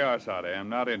way Sorry, you... Orsatti, I'm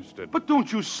not interested. But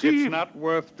don't you see... It's not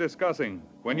worth discussing.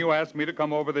 When you asked me to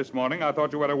come over this morning, I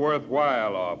thought you had a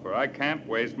worthwhile offer. I can't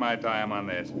waste my time on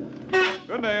this.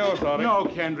 Good day, Orsatti. No,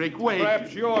 Kendrick, wait.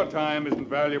 Perhaps your time isn't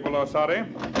valuable, Orsatti.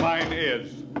 Mine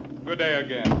is. Good day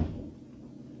again.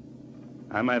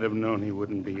 I might have known he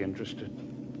wouldn't be interested.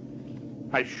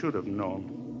 I should have known.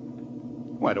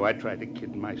 Why do I try to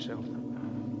kid myself?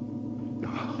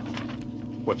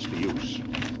 What's the use?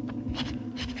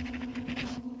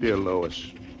 Dear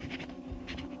Lois,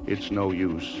 it's no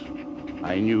use.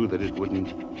 I knew that it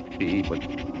wouldn't be, but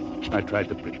I tried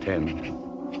to pretend.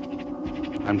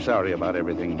 I'm sorry about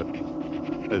everything,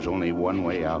 but there's only one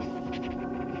way out.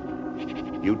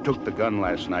 You took the gun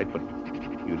last night, but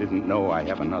you didn't know I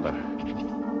have another.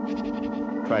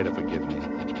 Try to forgive me.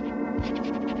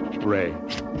 Ray.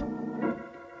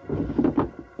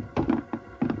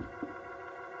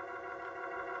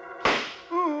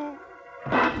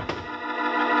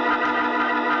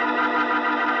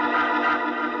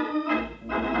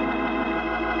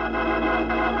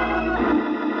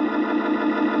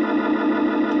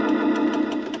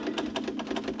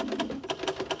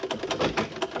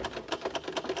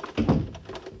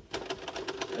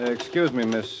 Excuse me,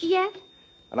 miss. Yes?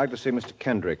 I'd like to see Mr.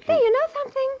 Kendrick. Hey, you know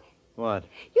something? What?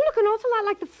 You look an awful lot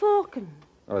like the Falcon.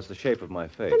 Oh, it's the shape of my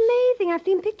face. It's amazing. I've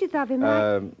seen pictures of him.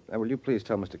 Will you please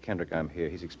tell Mr. Kendrick I'm here?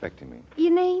 He's expecting me.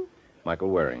 Your name? Michael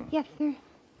Waring. Yes, sir.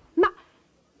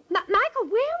 Michael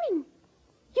Waring.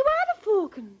 You are the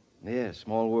Falcon. Yes,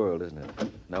 small world, isn't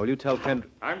it? Now, will you tell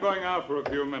Kendrick... I'm going out for a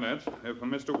few minutes. If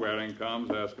Mr. Waring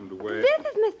comes, ask him to wait. This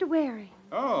is Mr. Waring.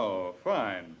 Oh,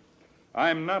 fine.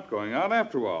 I'm not going out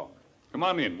after all. Come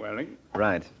on in, Waring.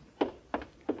 Right.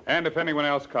 And if anyone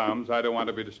else comes, I don't want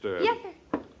to be disturbed. Yes,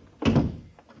 sir.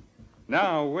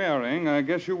 Now, Waring, I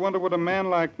guess you wonder what a man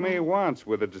like me wants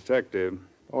with a detective.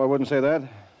 Oh, I wouldn't say that.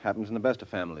 Happens in the best of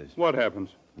families. What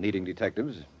happens? Needing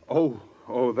detectives. Oh,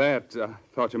 that.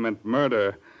 Thought you meant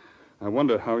murder. I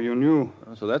wondered how you knew.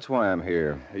 Oh, so that's why I'm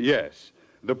here. Yes.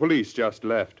 The police just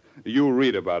left. You'll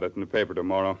read about it in the paper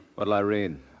tomorrow. What'll I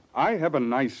read? I have a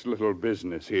nice little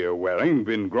business here, Waring.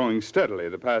 Been growing steadily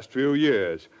the past few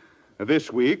years.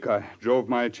 This week, I drove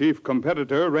my chief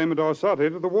competitor, Raymond Orsatti,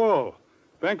 to the wall.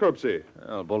 Bankruptcy.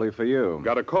 Well, bully for you.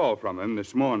 Got a call from him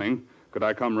this morning. Could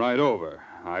I come right over?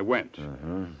 I went.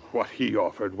 What he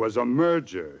offered was a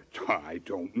merger. I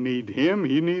don't need him.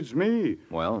 He needs me.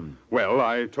 Well? Well,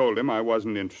 I told him I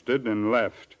wasn't interested and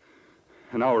left.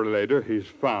 An hour later, he's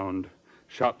found,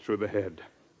 shot through the head.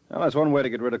 Well, that's one way to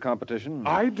get rid of competition.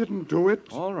 I didn't do it.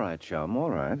 All right, chum, all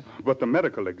right. But the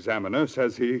medical examiner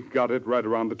says he got it right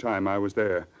around the time I was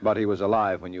there. But he was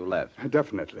alive when you left.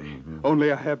 Definitely.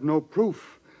 Only I have no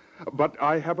proof. But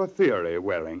I have a theory,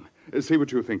 Waring. See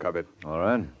what you think of it. All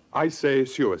right. I say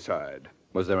suicide.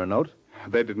 Was there a note?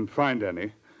 They didn't find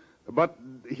any. But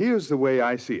here's the way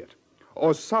I see it.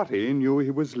 Orsatti knew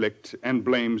he was licked and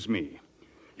blames me.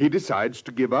 He decides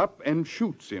to give up and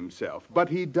shoots himself, but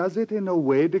he does it in a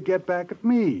way to get back at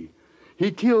me. He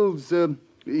calls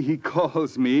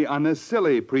me on a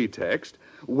silly pretext,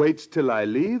 waits till I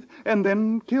leave, and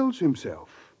then kills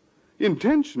himself.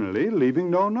 Intentionally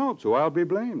leaving no note, so I'll be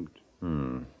blamed.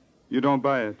 You don't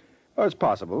buy it? Oh, it's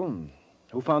possible.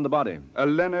 Who found the body?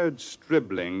 Leonard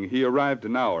Stribling. He arrived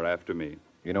an hour after me.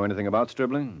 You know anything about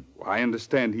Stribling? I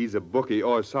understand he's a bookie.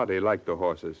 Orsatti liked the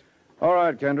horses. All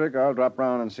right, Kendrick, I'll drop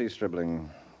round and see Stribling.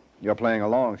 You're playing a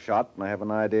long shot, and I have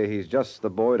an idea he's just the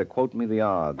boy to quote me the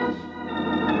odds.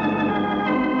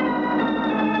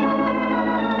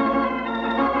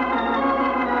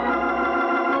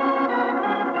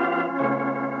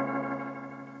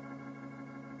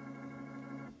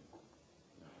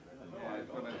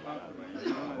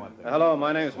 Hello,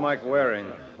 my name's Mike Waring.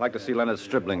 I'd like to see Leonard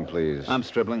Stribling, please. I'm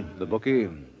Stribling. The bookie?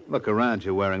 Look around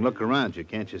you, Waring. Look around you.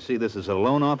 Can't you see this is a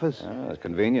loan office? It's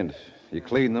convenient. You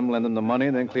clean them, lend them the money,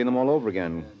 and then clean them all over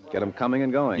again. Get them coming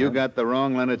and going. You got the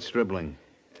wrong Leonard Stribling.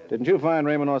 Didn't you find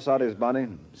Raymond Orsatti's body?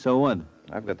 So what?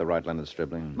 I've got the right Leonard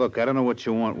Stribling. Look, I don't know what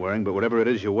you want, Waring, but whatever it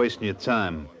is, you're wasting your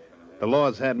time. The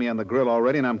law's had me on the grill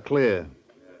already, and I'm clear.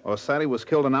 Orsatti was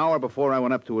killed an hour before I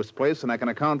went up to his place, and I can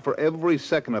account for every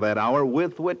second of that hour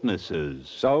with witnesses.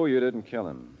 So you didn't kill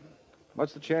him.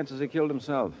 What's the chances he killed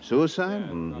himself? Suicide?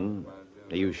 Mm-hmm.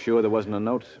 Are you sure there wasn't a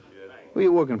note? Who are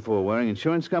you working for, Waring?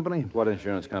 Insurance company? What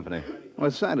insurance company?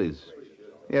 Orsatti's.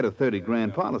 He had a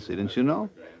 30-grand policy, didn't you know?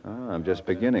 I'm just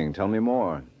beginning. Tell me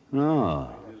more.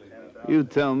 Oh. You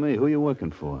tell me. Who are you working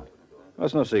for?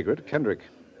 That's no secret. Kendrick.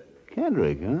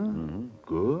 Kendrick, huh? Mm-hmm.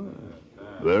 Good.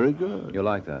 Very good. You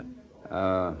like that?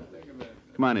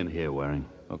 Come on in here, Waring.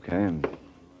 Okay.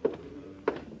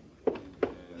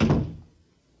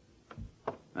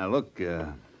 Now, look,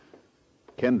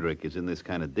 Kendrick is in this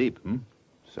kind of deep,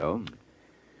 So?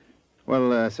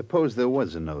 Well, suppose there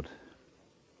was a note.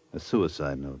 A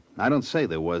suicide note. I don't say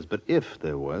there was, but if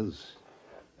there was,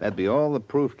 that'd be all the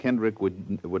proof Kendrick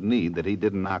would need that he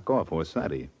didn't knock off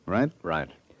Orsatti, right? Right.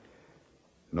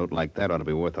 A note like that ought to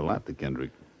be worth a lot to Kendrick.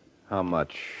 How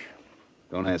much?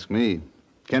 Don't ask me.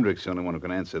 Kendrick's the only one who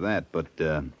can answer that, but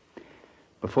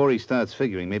before he starts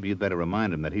figuring, maybe you'd better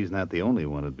remind him that he's not the only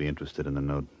one who'd be interested in the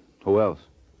note. Who else?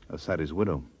 Orsatti's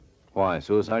widow. Why,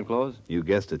 suicide clause? You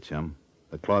guessed it, chum.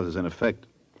 The clause is in effect.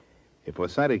 If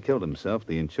Orsatti killed himself,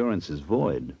 the insurance is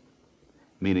void,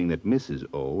 meaning that Mrs.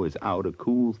 O is out a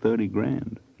cool 30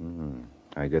 grand.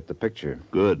 I get the picture.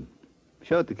 Good.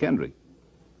 Show it to Kendrick.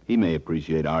 He may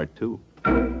appreciate art, too.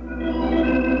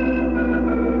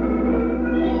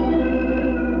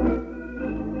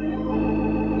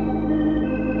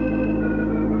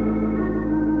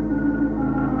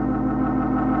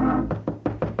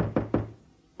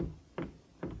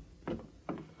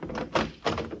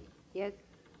 Yes?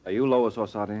 Are you Lois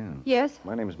Orsatti? Yes?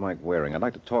 My name's Mike Waring. I'd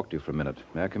like to talk to you for a minute.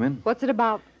 May I come in? What's it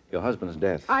about? Your husband's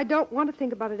death. I don't want to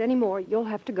think about it anymore. You'll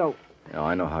have to go. Oh,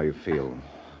 I know how you feel.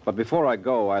 But before I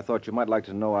go, I thought you might like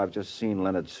to know I've just seen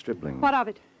Leonard Stribling. What of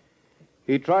it?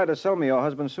 He tried to sell me your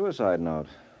husband's suicide note.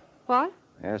 What?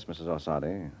 Yes, Mrs.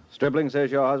 Orsatti. Stribling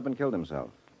says your husband killed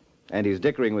himself. And he's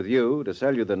dickering with you to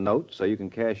sell you the note so you can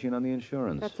cash in on the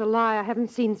insurance. That's a lie. I haven't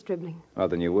seen Stribling. Oh,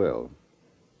 then you will.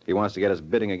 He wants to get us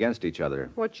bidding against each other.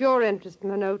 What's your interest in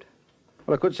the note?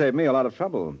 Well, it could save me a lot of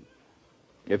trouble.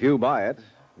 If you buy it,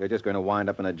 you're just going to wind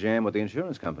up in a jam with the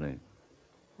insurance company.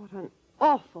 What an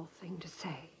awful thing to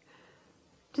say.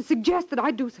 To suggest that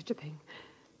I'd do such a thing.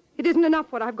 It isn't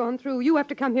enough what I've gone through. You have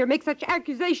to come here, make such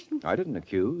accusations. I didn't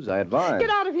accuse. I advised. Get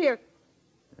out of here.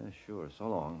 Yeah, sure. So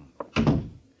long.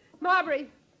 Marbury.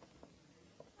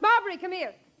 Marbury, come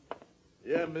here.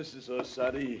 Yeah, Mrs.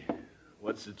 Orsatti.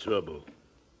 What's the trouble?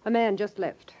 A man just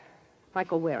left.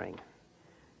 Michael Waring.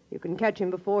 You can catch him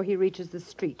before he reaches the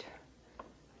street.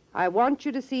 I want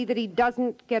you to see that he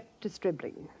doesn't get to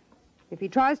Stribling. If he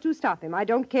tries to, stop him. I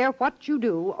don't care what you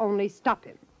do, only stop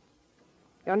him.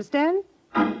 You understand?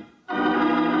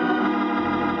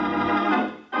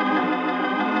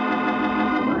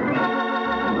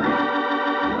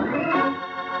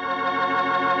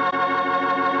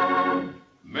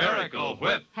 Miracle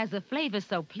Whip. Has a flavor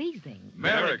so pleasing.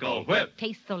 Miracle Whip.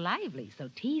 Tastes so lively, so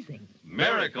teasing.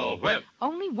 Miracle Whip.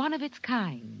 Only one of its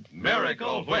kind.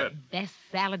 Miracle Whip. Best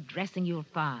salad dressing you'll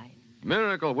find.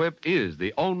 Miracle Whip is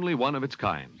the only one of its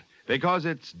kind because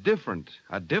it's different,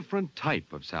 a different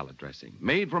type of salad dressing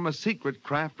made from a secret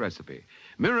craft recipe.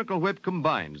 Miracle Whip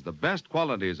combines the best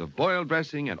qualities of boiled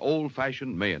dressing and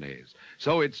old-fashioned mayonnaise,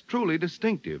 so it's truly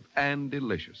distinctive and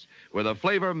delicious, with a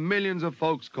flavor millions of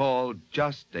folks call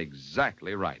just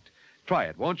exactly right. Try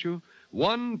it, won't you?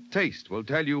 One taste will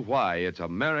tell you why it's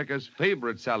America's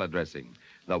favorite salad dressing,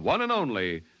 the one and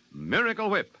only Miracle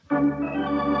Whip.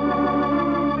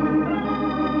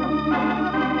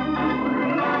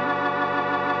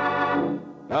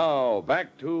 Now,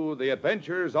 back to the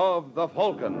adventures of the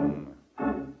Falcon.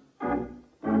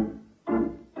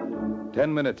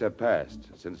 10 minutes have passed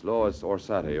since Lois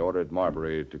Orsatti ordered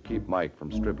Marbury to keep Mike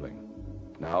from strippling.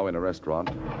 Now, in a restaurant,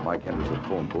 Mike enters a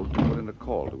phone booth to put in a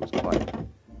call to his client.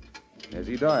 As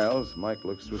he dials, Mike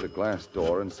looks through the glass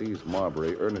door and sees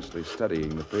Marbury earnestly studying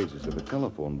the pages of a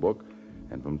telephone book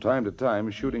and from time to time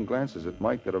shooting glances at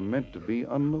Mike that are meant to be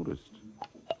unnoticed.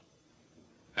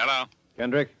 Hello?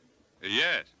 Kendrick?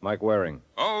 Yes. Mike Waring.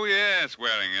 Oh, yes,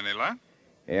 Waring. Any luck?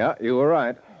 Yeah, you were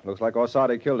right. Looks like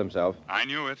Orsatti killed himself. I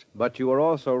knew it. But you were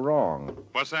also wrong.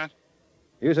 What's that?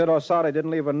 You said Orsatti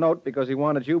didn't leave a note because he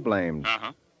wanted you blamed.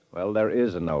 Uh-huh. Well, there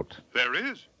is a note. There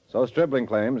is? So Stribling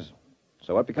claims.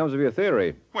 So what becomes of your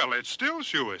theory? Well, it's still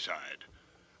suicide.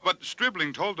 But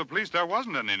Stribling told the police there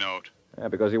wasn't any note. Yeah,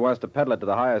 because he wants to peddle it to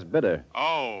the highest bidder.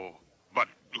 Oh, but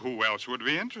who else would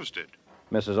be interested?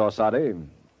 Mrs. Orsatti.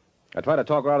 I tried to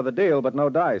talk her out of the deal, but no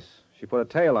dice. She put a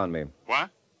tail on me. What?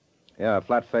 Yeah, a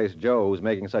flat-faced Joe who's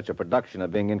making such a production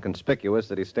of being inconspicuous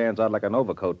that he stands out like an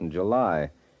overcoat in July.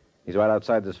 He's right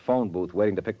outside this phone booth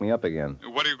waiting to pick me up again.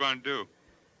 What are you going to do?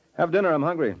 Have dinner. I'm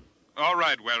hungry. All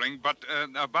right, Waring, but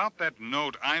about that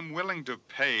note, I'm willing to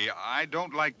pay. I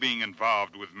don't like being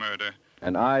involved with murder.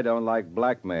 And I don't like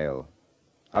blackmail.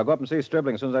 I'll go up and see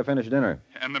Stribling as soon as I finish dinner.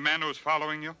 And the man who's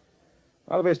following you?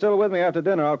 Well, if he's still with me after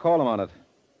dinner, I'll call him on it.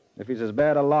 If he's as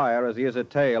bad a liar as he is a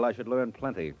tale, I should learn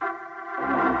plenty.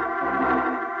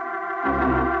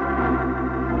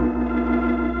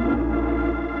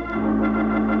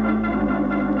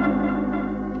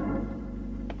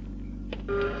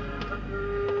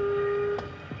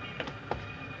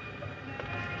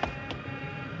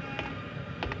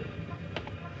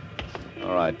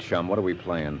 All right, chum, what are we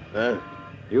playing? Huh?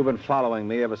 You've been following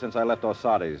me ever since I left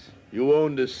Orsatti's. You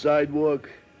own the sidewalk?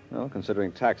 Well,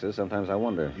 considering taxes, sometimes I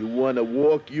wonder. You want to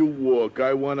walk, you walk.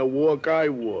 I want to walk, I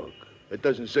walk. It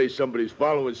doesn't say somebody's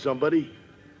following somebody.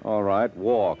 All right,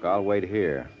 walk. I'll wait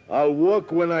here. I'll walk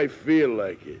when I feel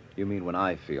like it. You mean when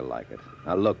I feel like it?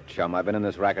 Now, look, chum, I've been in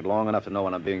this racket long enough to know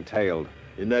when I'm being tailed.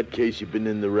 In that case, you've been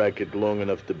in the racket long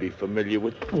enough to be familiar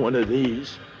with one of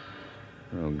these.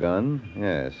 Oh, gun?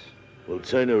 Yes. Well,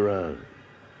 turn around.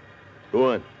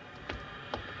 Go on.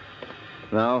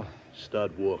 Now?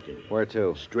 Start walking. Where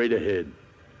to? Straight ahead.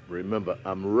 Remember,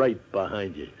 I'm right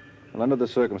behind you. Well, under the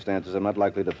circumstances, I'm not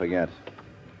likely to forget.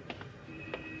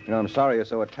 You know, I'm sorry you're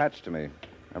so attached to me.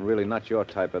 I'm really not your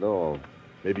type at all.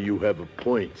 Maybe you have a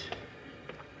point.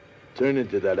 Turn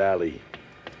into that alley.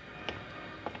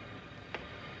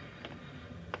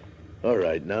 All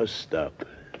right, now stop.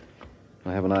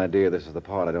 I have an idea this is the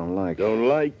part I don't like. Don't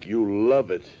like? You love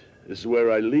it. This is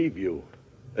where I leave you.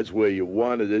 That's where you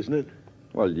want it, isn't it?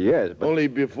 Well, yes, but... Only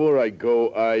before I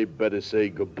go, I better say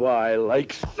goodbye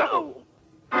like so.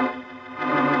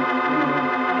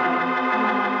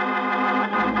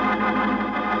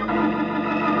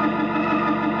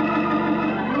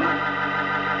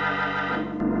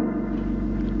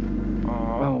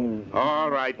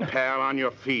 All right, pal, on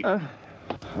your feet.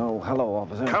 Oh, hello,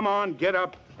 officer. Come on, get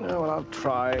up. Oh, well, I'll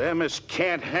try. Them as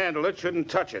can't handle it shouldn't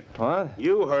touch it. What?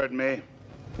 You heard me.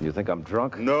 You think I'm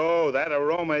drunk? No, that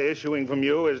aroma issuing from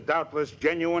you is doubtless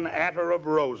genuine attar of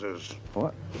roses.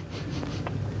 What?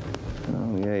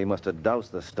 Oh, yeah, he must have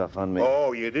doused the stuff on me.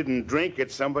 Oh, you didn't drink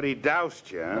it. Somebody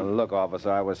doused you, huh? Now, look,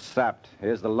 officer, I was sapped.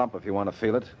 Here's the lump if you want to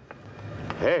feel it.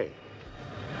 Hey,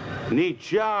 neat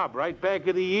job, right back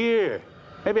of the ear.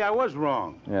 Maybe I was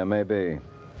wrong. Yeah, maybe.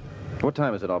 What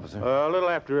time is it, officer? A little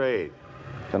after 8.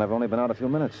 Then I've only been out a few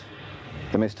minutes.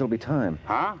 There may still be time.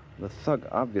 Huh? The thug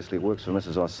obviously works for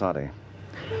Mrs. Orsatti.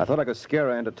 I thought I could scare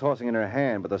her into tossing in her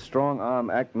hand, but the strong arm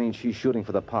act means she's shooting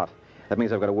for the pot. That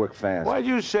means I've got to work fast. What'd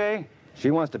you say?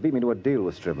 She wants to beat me to a deal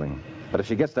with Stribling. But if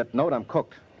she gets that note, I'm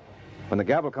cooked. When the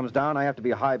gavel comes down, I have to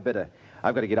be a high bidder.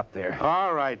 I've got to get up there.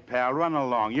 All right, pal, run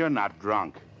along. You're not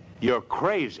drunk. You're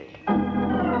crazy.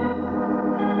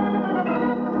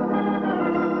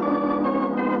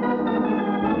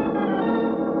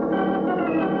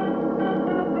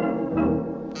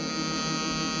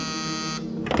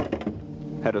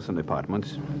 Harrison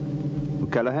Apartments.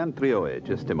 Callahan 308.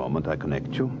 Just a moment, I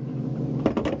connect you.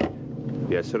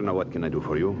 Yes, sir. Now, what can I do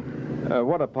for you?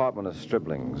 What apartment is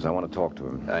Stribling's? I want to talk to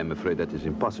him. I'm afraid that is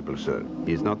impossible, sir.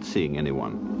 He's not seeing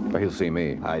anyone. But he'll see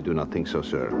me. I do not think so,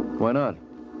 sir. Why not?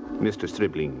 Mr.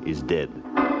 Stribling is dead.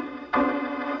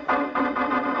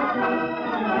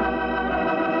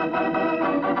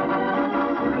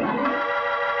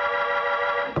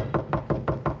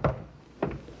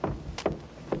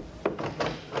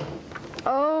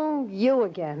 Oh, you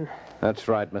again. That's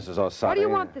right, Mrs. Orsatti. What do you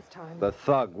want this time? The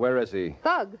thug. Where is he?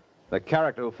 Thug? The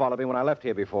character who followed me when I left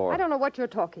here before. I don't know what you're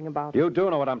talking about. You do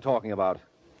know what I'm talking about.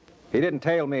 He didn't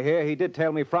tail me here. He did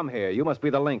tail me from here. You must be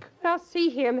the link. Now, see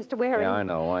here, Mr. Waring. Yeah,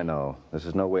 I know. This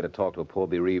is no way to talk to a poor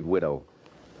bereaved widow.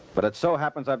 But it so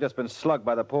happens I've just been slugged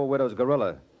by the poor widow's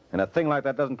gorilla. And a thing like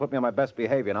that doesn't put me on my best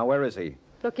behavior. Now, where is he?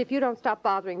 Look, if you don't stop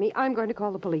bothering me, I'm going to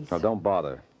call the police. No, don't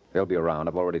bother. They'll be around.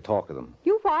 I've already talked to them.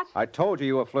 You what? I told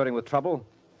you were flirting with trouble.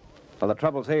 Well, the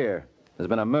trouble's here. There's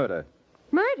been a murder.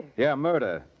 Murder? Yeah,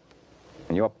 murder.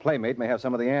 And your playmate may have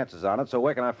some of the answers on it, so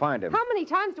where can I find him? How many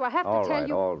times do I have to tell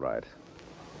you? All right.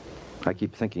 I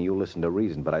keep thinking you'll listen to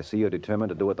reason, but I see you're determined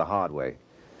to do it the hard way.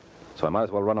 So I might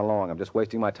as well run along. I'm just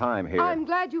wasting my time here. I'm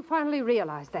glad you finally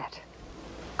realized that.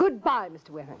 Goodbye,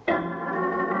 Mr. Waring.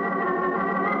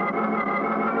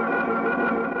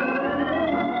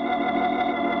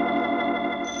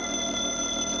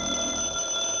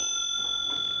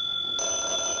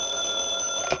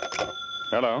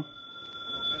 Hello.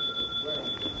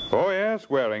 Oh, yes,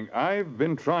 Waring. I've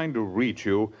been trying to reach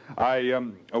you.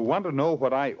 I want to know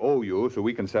what I owe you so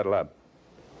we can settle up.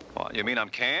 What, you mean I'm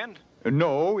canned?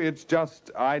 No, it's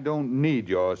just I don't need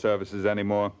your services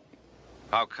anymore.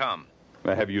 How come?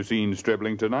 Have you seen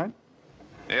Stribling tonight?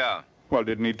 Yeah. Well,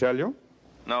 didn't he tell you?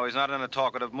 No, he's not in a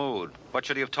talkative mood. What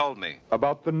should he have told me?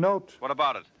 About the note. What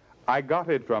about it? I got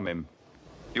it from him.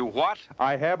 You what?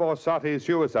 I have Orsatti's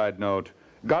suicide note.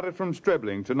 Got it from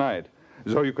Stribling tonight.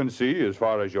 So you can see, as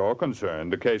far as you're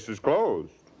concerned, the case is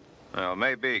closed. Well,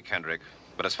 maybe, Kendrick.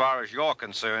 But as far as you're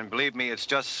concerned, believe me, it's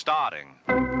just starting.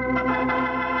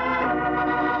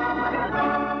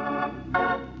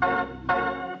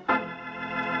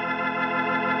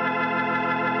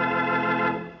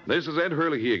 This is Ed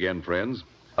Hurley again, friends.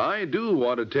 I do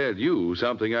want to tell you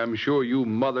something I'm sure you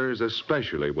mothers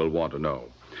especially will want to know.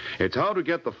 It's how to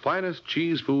get the finest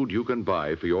cheese food you can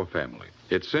buy for your family.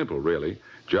 It's simple, really.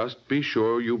 Just be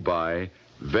sure you buy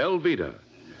Velveeta,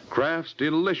 Kraft's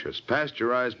delicious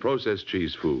pasteurized processed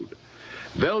cheese food.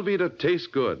 Velveeta tastes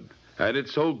good, and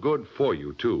it's so good for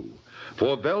you, too.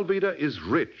 For Velveeta is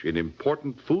rich in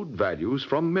important food values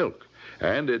from milk,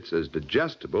 and it's as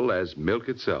digestible as milk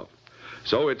itself.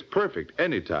 So it's perfect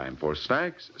anytime for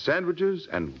snacks, sandwiches,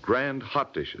 and grand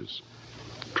hot dishes.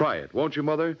 Try it, won't you,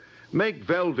 Mother? Make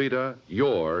Velveeta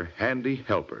your handy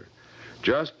helper.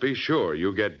 Just be sure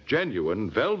you get genuine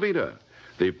Velveeta,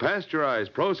 the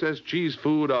pasteurized processed cheese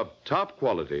food of top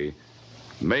quality,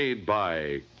 made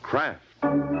by Kraft.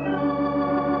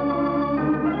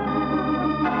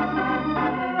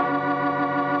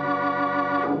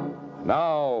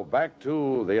 Now, back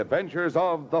to the adventures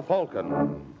of the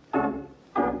Falcon.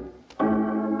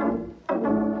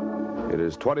 It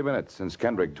is 20 minutes since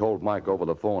Kendrick told Mike over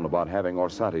the phone about having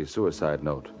Orsatti's suicide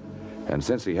note. And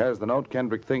since he has the note,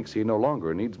 Kendrick thinks he no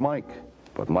longer needs Mike.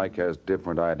 But Mike has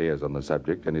different ideas on the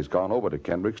subject, and he's gone over to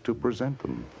Kendrick's to present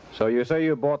them. So you say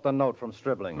you bought the note from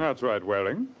Stribling? That's right,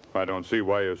 Waring. I don't see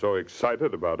why you're so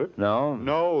excited about it. No?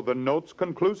 No, the note's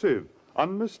conclusive.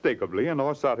 Unmistakably in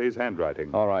Orsatti's handwriting.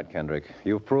 All right, Kendrick.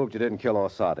 You've proved you didn't kill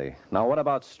Orsatti. Now, what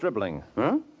about Stribling?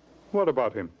 Huh? What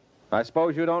about him? I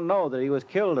suppose you don't know that he was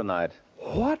killed tonight.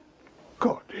 What?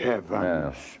 Good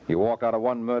heavens. Yes. He walked out of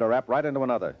one murder rap right into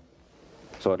another.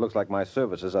 So it looks like my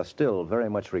services are still very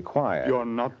much required. You're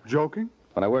not joking?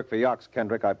 When I work for Yox,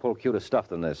 Kendrick, I pull cuter stuff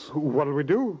than this. What'll we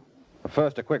do?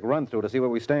 First, a quick run-through to see where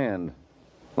we stand.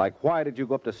 Like, why did you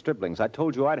go up to Stribling's? I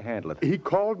told you I'd handle it. He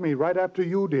called me right after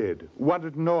you did.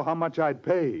 Wanted to know how much I'd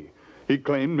pay. He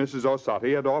claimed Mrs.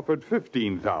 Orsatti had offered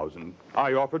 $15,000.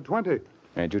 I offered $20,000.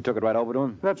 And you took it right over to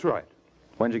him? That's right.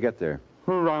 When'd you get there?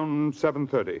 Around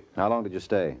 7:30. How long did you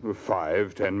stay?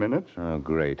 5, 10 minutes. Oh,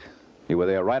 great. You were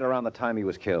there right around the time he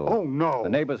was killed. Oh, no. The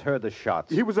neighbors heard the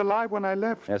shots. He was alive when I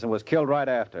left. Yes, and was killed right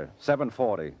after.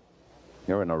 7:40.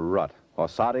 You're in a rut.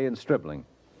 Orsatti and Stribling.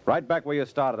 Right back where you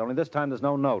started, only this time there's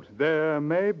no note. There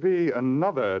may be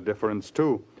another difference,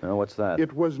 too. Oh, what's that?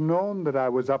 It was known that I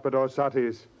was up at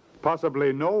Orsatti's.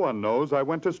 Possibly no one knows I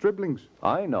went to Stribling's.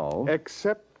 I know.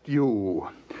 Except you.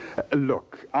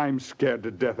 Look, I'm scared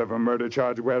to death of a murder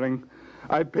charge, Waring.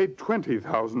 I paid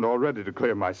 $20,000 already to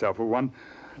clear myself of one.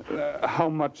 How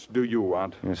much do you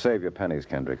want? You save your pennies,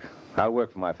 Kendrick. I'll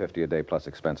work for my 50 a day plus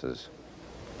expenses.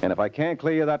 And if I can't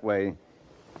clear you that way,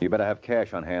 you better have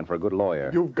cash on hand for a good lawyer.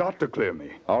 You've got to clear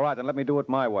me. All right, then let me do it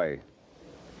my way.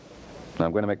 Now,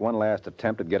 I'm going to make one last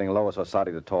attempt at getting Lois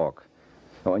Orsatti to talk.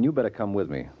 Oh, and you better come with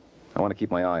me. I want to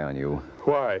keep my eye on you.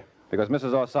 Why? Because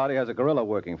Mrs. Orsatti has a gorilla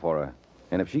working for her.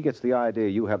 And if she gets the idea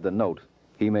you have the note,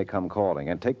 he may come calling.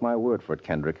 And take my word for it,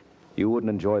 Kendrick, you wouldn't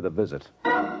enjoy the visit.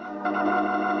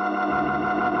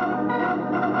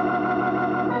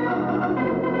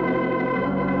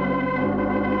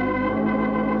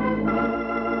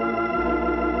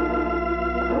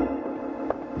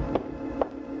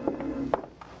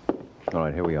 All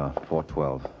right, here we are,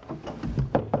 412.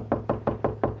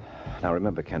 Now,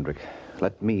 remember, Kendrick,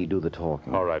 let me do the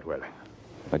talking. All right, Welling.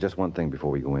 Now, just one thing before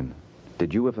we go in.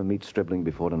 Did you ever meet Stribling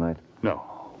before tonight? No.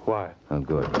 Why? Oh,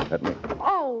 good. Let me...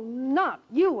 Oh, not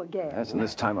you again. Yes, and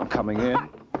this time I'm coming in.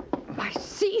 I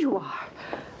see you are.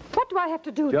 What do I have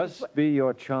to do? Just be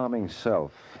your charming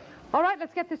self. All right,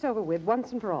 let's get this over with,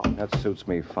 once and for all. That suits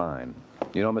me fine.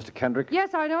 You know Mr. Kendrick?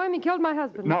 Yes, I know him. He killed my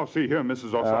husband. Now, see here,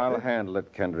 Mrs. Orsatti. I'll handle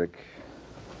it, Kendrick.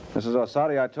 Mrs.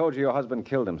 Orsatti, I told you your husband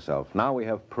killed himself. Now we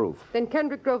have proof. Then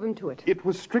Kendrick drove him to it. It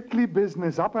was strictly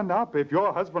business, up and up. If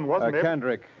your husband wasn't...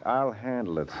 Kendrick, I'll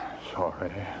handle it.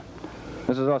 Sorry.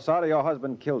 Mrs. Orsatti, your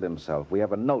husband killed himself. We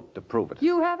have a note to prove it.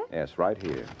 You have it? Yes, right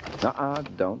here.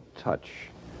 Don't touch.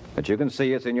 But you can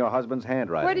see it's in your husband's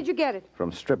handwriting. Where did you get it?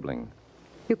 From Stribling.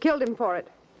 You killed him for it.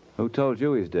 Who told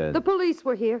you he's dead? The police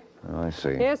were here. Oh, I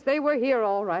see. Yes, they were here,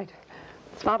 all right.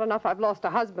 It's not enough I've lost a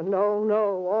husband. No,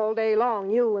 all day long.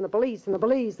 You and the police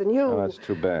and you. Oh, that's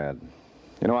too bad.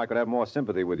 You know, I could have more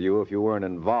sympathy with you if you weren't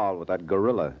involved with that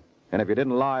gorilla. And if you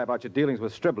didn't lie about your dealings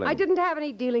with Stribling. I didn't have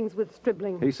any dealings with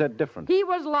Stribling. He said different. He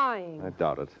was lying. I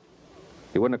doubt it.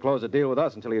 He wouldn't have closed a deal with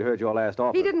us until he'd heard your last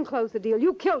offer. He didn't close the deal.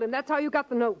 You killed him. That's how you got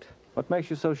the note. What makes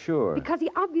you so sure? Because he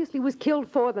obviously was killed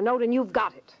for the note, and you've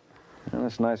got it. Well,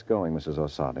 that's nice going, Mrs.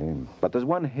 Orsatti. But there's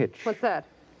one hitch. What's that?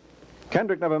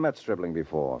 Kendrick never met Stribling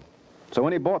before. So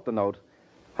when he bought the note,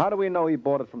 how do we know he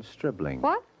bought it from Stribling?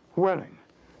 What? Welling,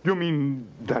 you mean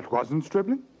that wasn't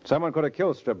Stribling? Someone could have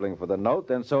killed Stribling for the note,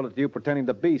 then sold it to you pretending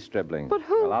to be Stribling. But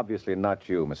who? Well, obviously not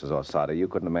you, Mrs. Orsatti. You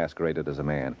couldn't have masqueraded as a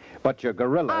man. But your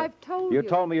gorilla... I've told you. You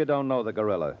told me you don't know the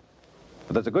gorilla.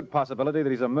 But there's a good possibility that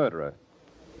he's a murderer.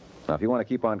 Now, if you want to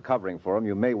keep on covering for him,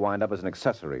 you may wind up as an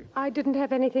accessory. I didn't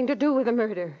have anything to do with the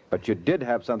murder. But you did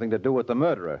have something to do with the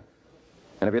murderer.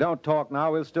 And if you don't talk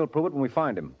now, we'll still prove it when we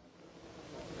find him.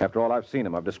 After all, I've seen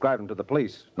him. I've described him to the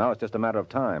police. Now it's just a matter of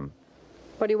time.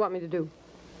 What do you want me to do?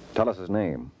 Tell us his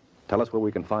name. Tell us where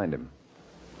we can find him.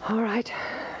 All right.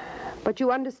 But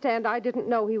you understand I didn't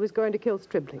know he was going to kill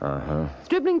Stribling. Uh-huh.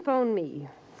 Stribling phoned me.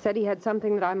 Said he had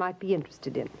something that I might be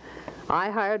interested in.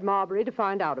 I hired Marbury to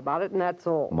find out about it, and that's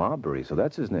all. Marbury, so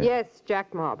that's his name? Yes,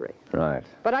 Jack Marbury. Right.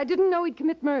 But I didn't know he'd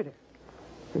commit murder.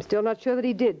 I'm still not sure that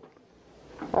he did.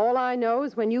 All I know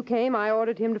is when you came, I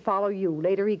ordered him to follow you.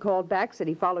 Later he called back, said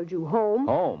he followed you home.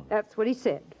 Home? That's what he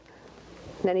said.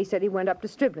 And then he said he went up to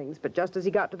Stribling's, but just as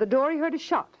he got to the door, he heard a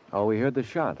shot. Oh, he heard the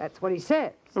shot? That's what he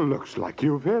said. Looks like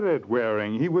you've hit it,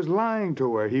 Waring. He was lying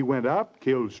to her. He went up,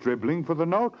 killed Stribling for the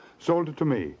note, sold it to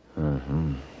me.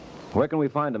 Mm-hmm. Where can we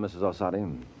find him, Mrs.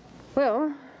 Orsatti?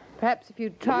 Well, perhaps if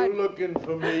you'd tried... You're looking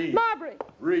for me. Marbury!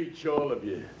 Reach, all of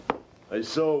you. I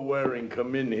saw Waring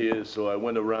come in here, so I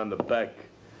went around the back.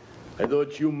 I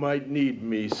thought you might need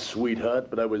me, sweetheart,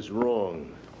 but I was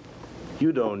wrong.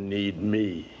 You don't need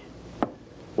me.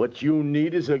 What you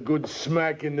need is a good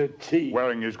smack in the teeth.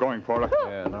 Waring is going for it.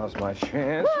 Yeah, now's my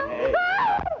chance.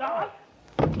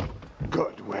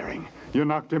 Good, Waring. You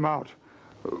knocked him out.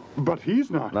 But he's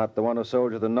not. Not the one who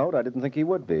sold you the note? I didn't think he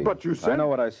would be. But you said... I know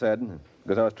what I said,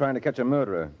 because I was trying to catch a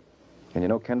murderer. And you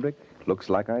know, Kendrick, looks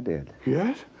like I did.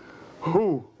 Yes?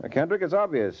 Who? Kendrick, it's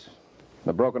obvious.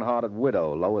 The broken-hearted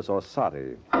widow, Lois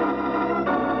Orsatti.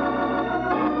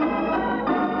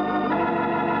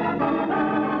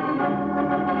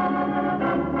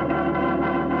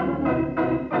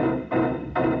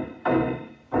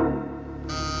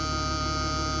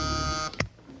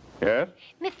 Yes?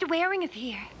 Mr. Waring is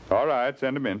here. All right,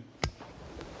 send him in.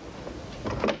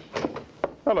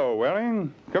 Hello,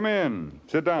 Waring. Come in.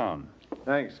 Sit down.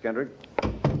 Thanks, Kendrick.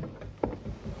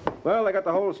 Well, I got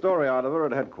the whole story out of her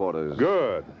at headquarters.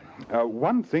 Good.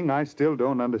 One thing I still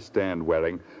don't understand,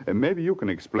 Waring. Maybe you can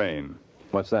explain.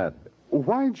 What's that?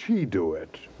 Why'd she do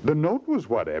it? The note was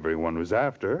what everyone was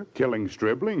after. Killing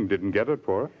Stribling didn't get it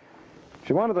for her.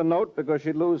 She wanted the note because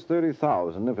she'd lose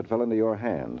 $30,000 if it fell into your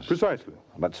hands. Precisely.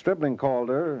 But Stribling called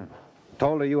her,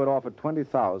 told her you had offered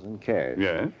 $20,000 cash.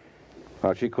 Yes?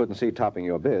 Well, she couldn't see topping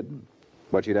your bid.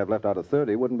 What she'd have left out of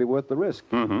 30 wouldn't be worth the risk.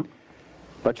 Mm-hmm.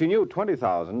 But she knew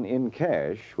 20,000 in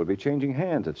cash would be changing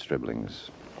hands at Stribling's.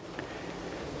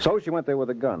 So she went there with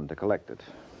a gun to collect it.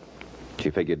 She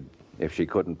figured if she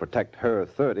couldn't protect her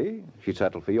 30, she'd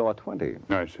settle for your 20.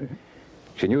 I see.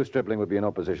 She knew Stribling would be in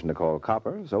no position to call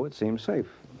Copper, so it seemed safe.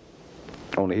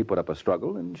 Only he put up a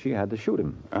struggle, and she had to shoot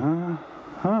him.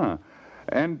 Uh-huh.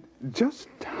 And just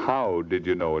how did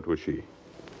you know it was she?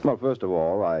 Well, first of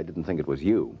all, I didn't think it was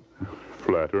you.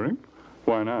 Flattering.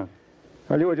 Why not?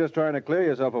 Well, you were just trying to clear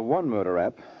yourself of one murder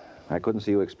rap. I couldn't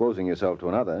see you exposing yourself to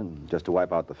another, just to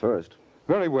wipe out the first.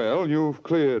 Very well, you've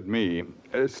cleared me.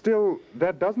 Still,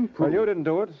 that doesn't prove... Well, you didn't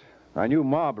do it. I knew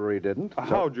Marbury didn't.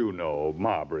 How'd you know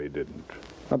Marbury didn't?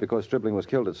 Well, because Stribling was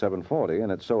killed at 7:40,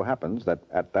 and it so happens that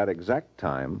at that exact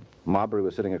time, Marbury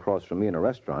was sitting across from me in a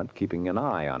restaurant, keeping an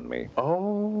eye on me.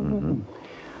 Oh. Mm-hmm.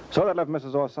 So that left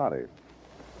Mrs. Orsatti.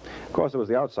 Of course, there was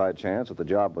the outside chance that the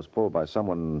job was pulled by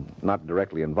someone not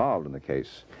directly involved in the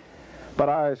case. But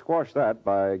I squashed that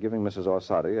by giving Mrs.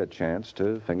 Orsatti a chance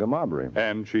to finger Marbury.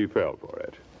 And she fell for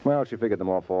it. Well, she figured the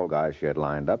more fall guys she had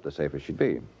lined up, the safer she'd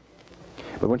be.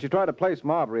 But when she tried to place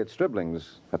Marbury at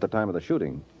Stribling's at the time of the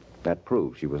shooting, that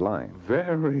proved she was lying.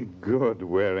 Very good,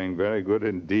 Waring. Very good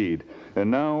indeed.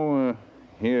 And now,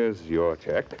 here's your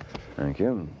check. Thank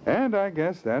you. And I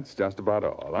guess that's just about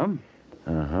all, huh?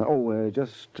 Uh-huh. Oh,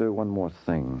 just one more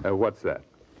thing. What's that?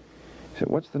 So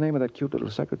what's the name of that cute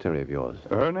little secretary of yours?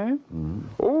 Her name? Mm-hmm.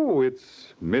 Oh,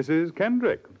 it's Mrs.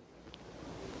 Kendrick.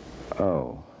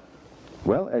 Oh.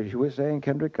 Well, as you were saying,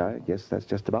 Kendrick, I guess that's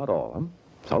just about all,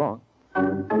 huh? So long.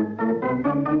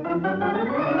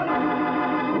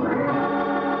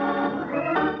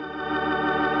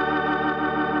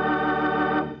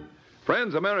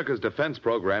 Friends, America's defense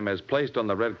program has placed on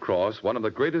the Red Cross one of the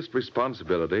greatest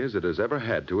responsibilities it has ever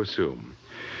had to assume.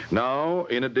 Now,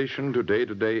 in addition to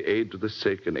day-to-day aid to the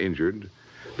sick and injured,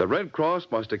 the Red Cross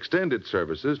must extend its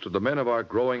services to the men of our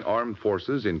growing armed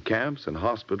forces in camps and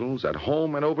hospitals, at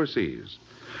home and overseas.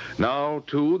 Now,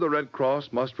 too, the Red Cross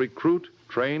must recruit,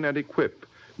 train, and equip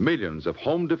millions of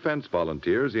home defense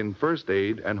volunteers in first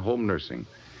aid and home nursing.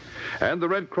 And the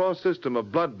Red Cross system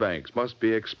of blood banks must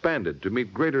be expanded to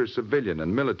meet greater civilian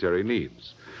and military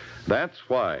needs. That's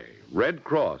why Red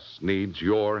Cross needs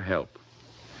your help.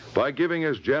 By giving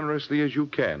as generously as you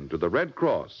can to the Red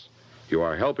Cross, you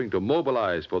are helping to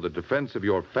mobilize for the defense of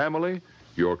your family,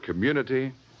 your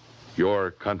community,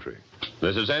 your country.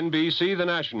 This is NBC, the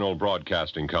national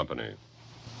broadcasting company.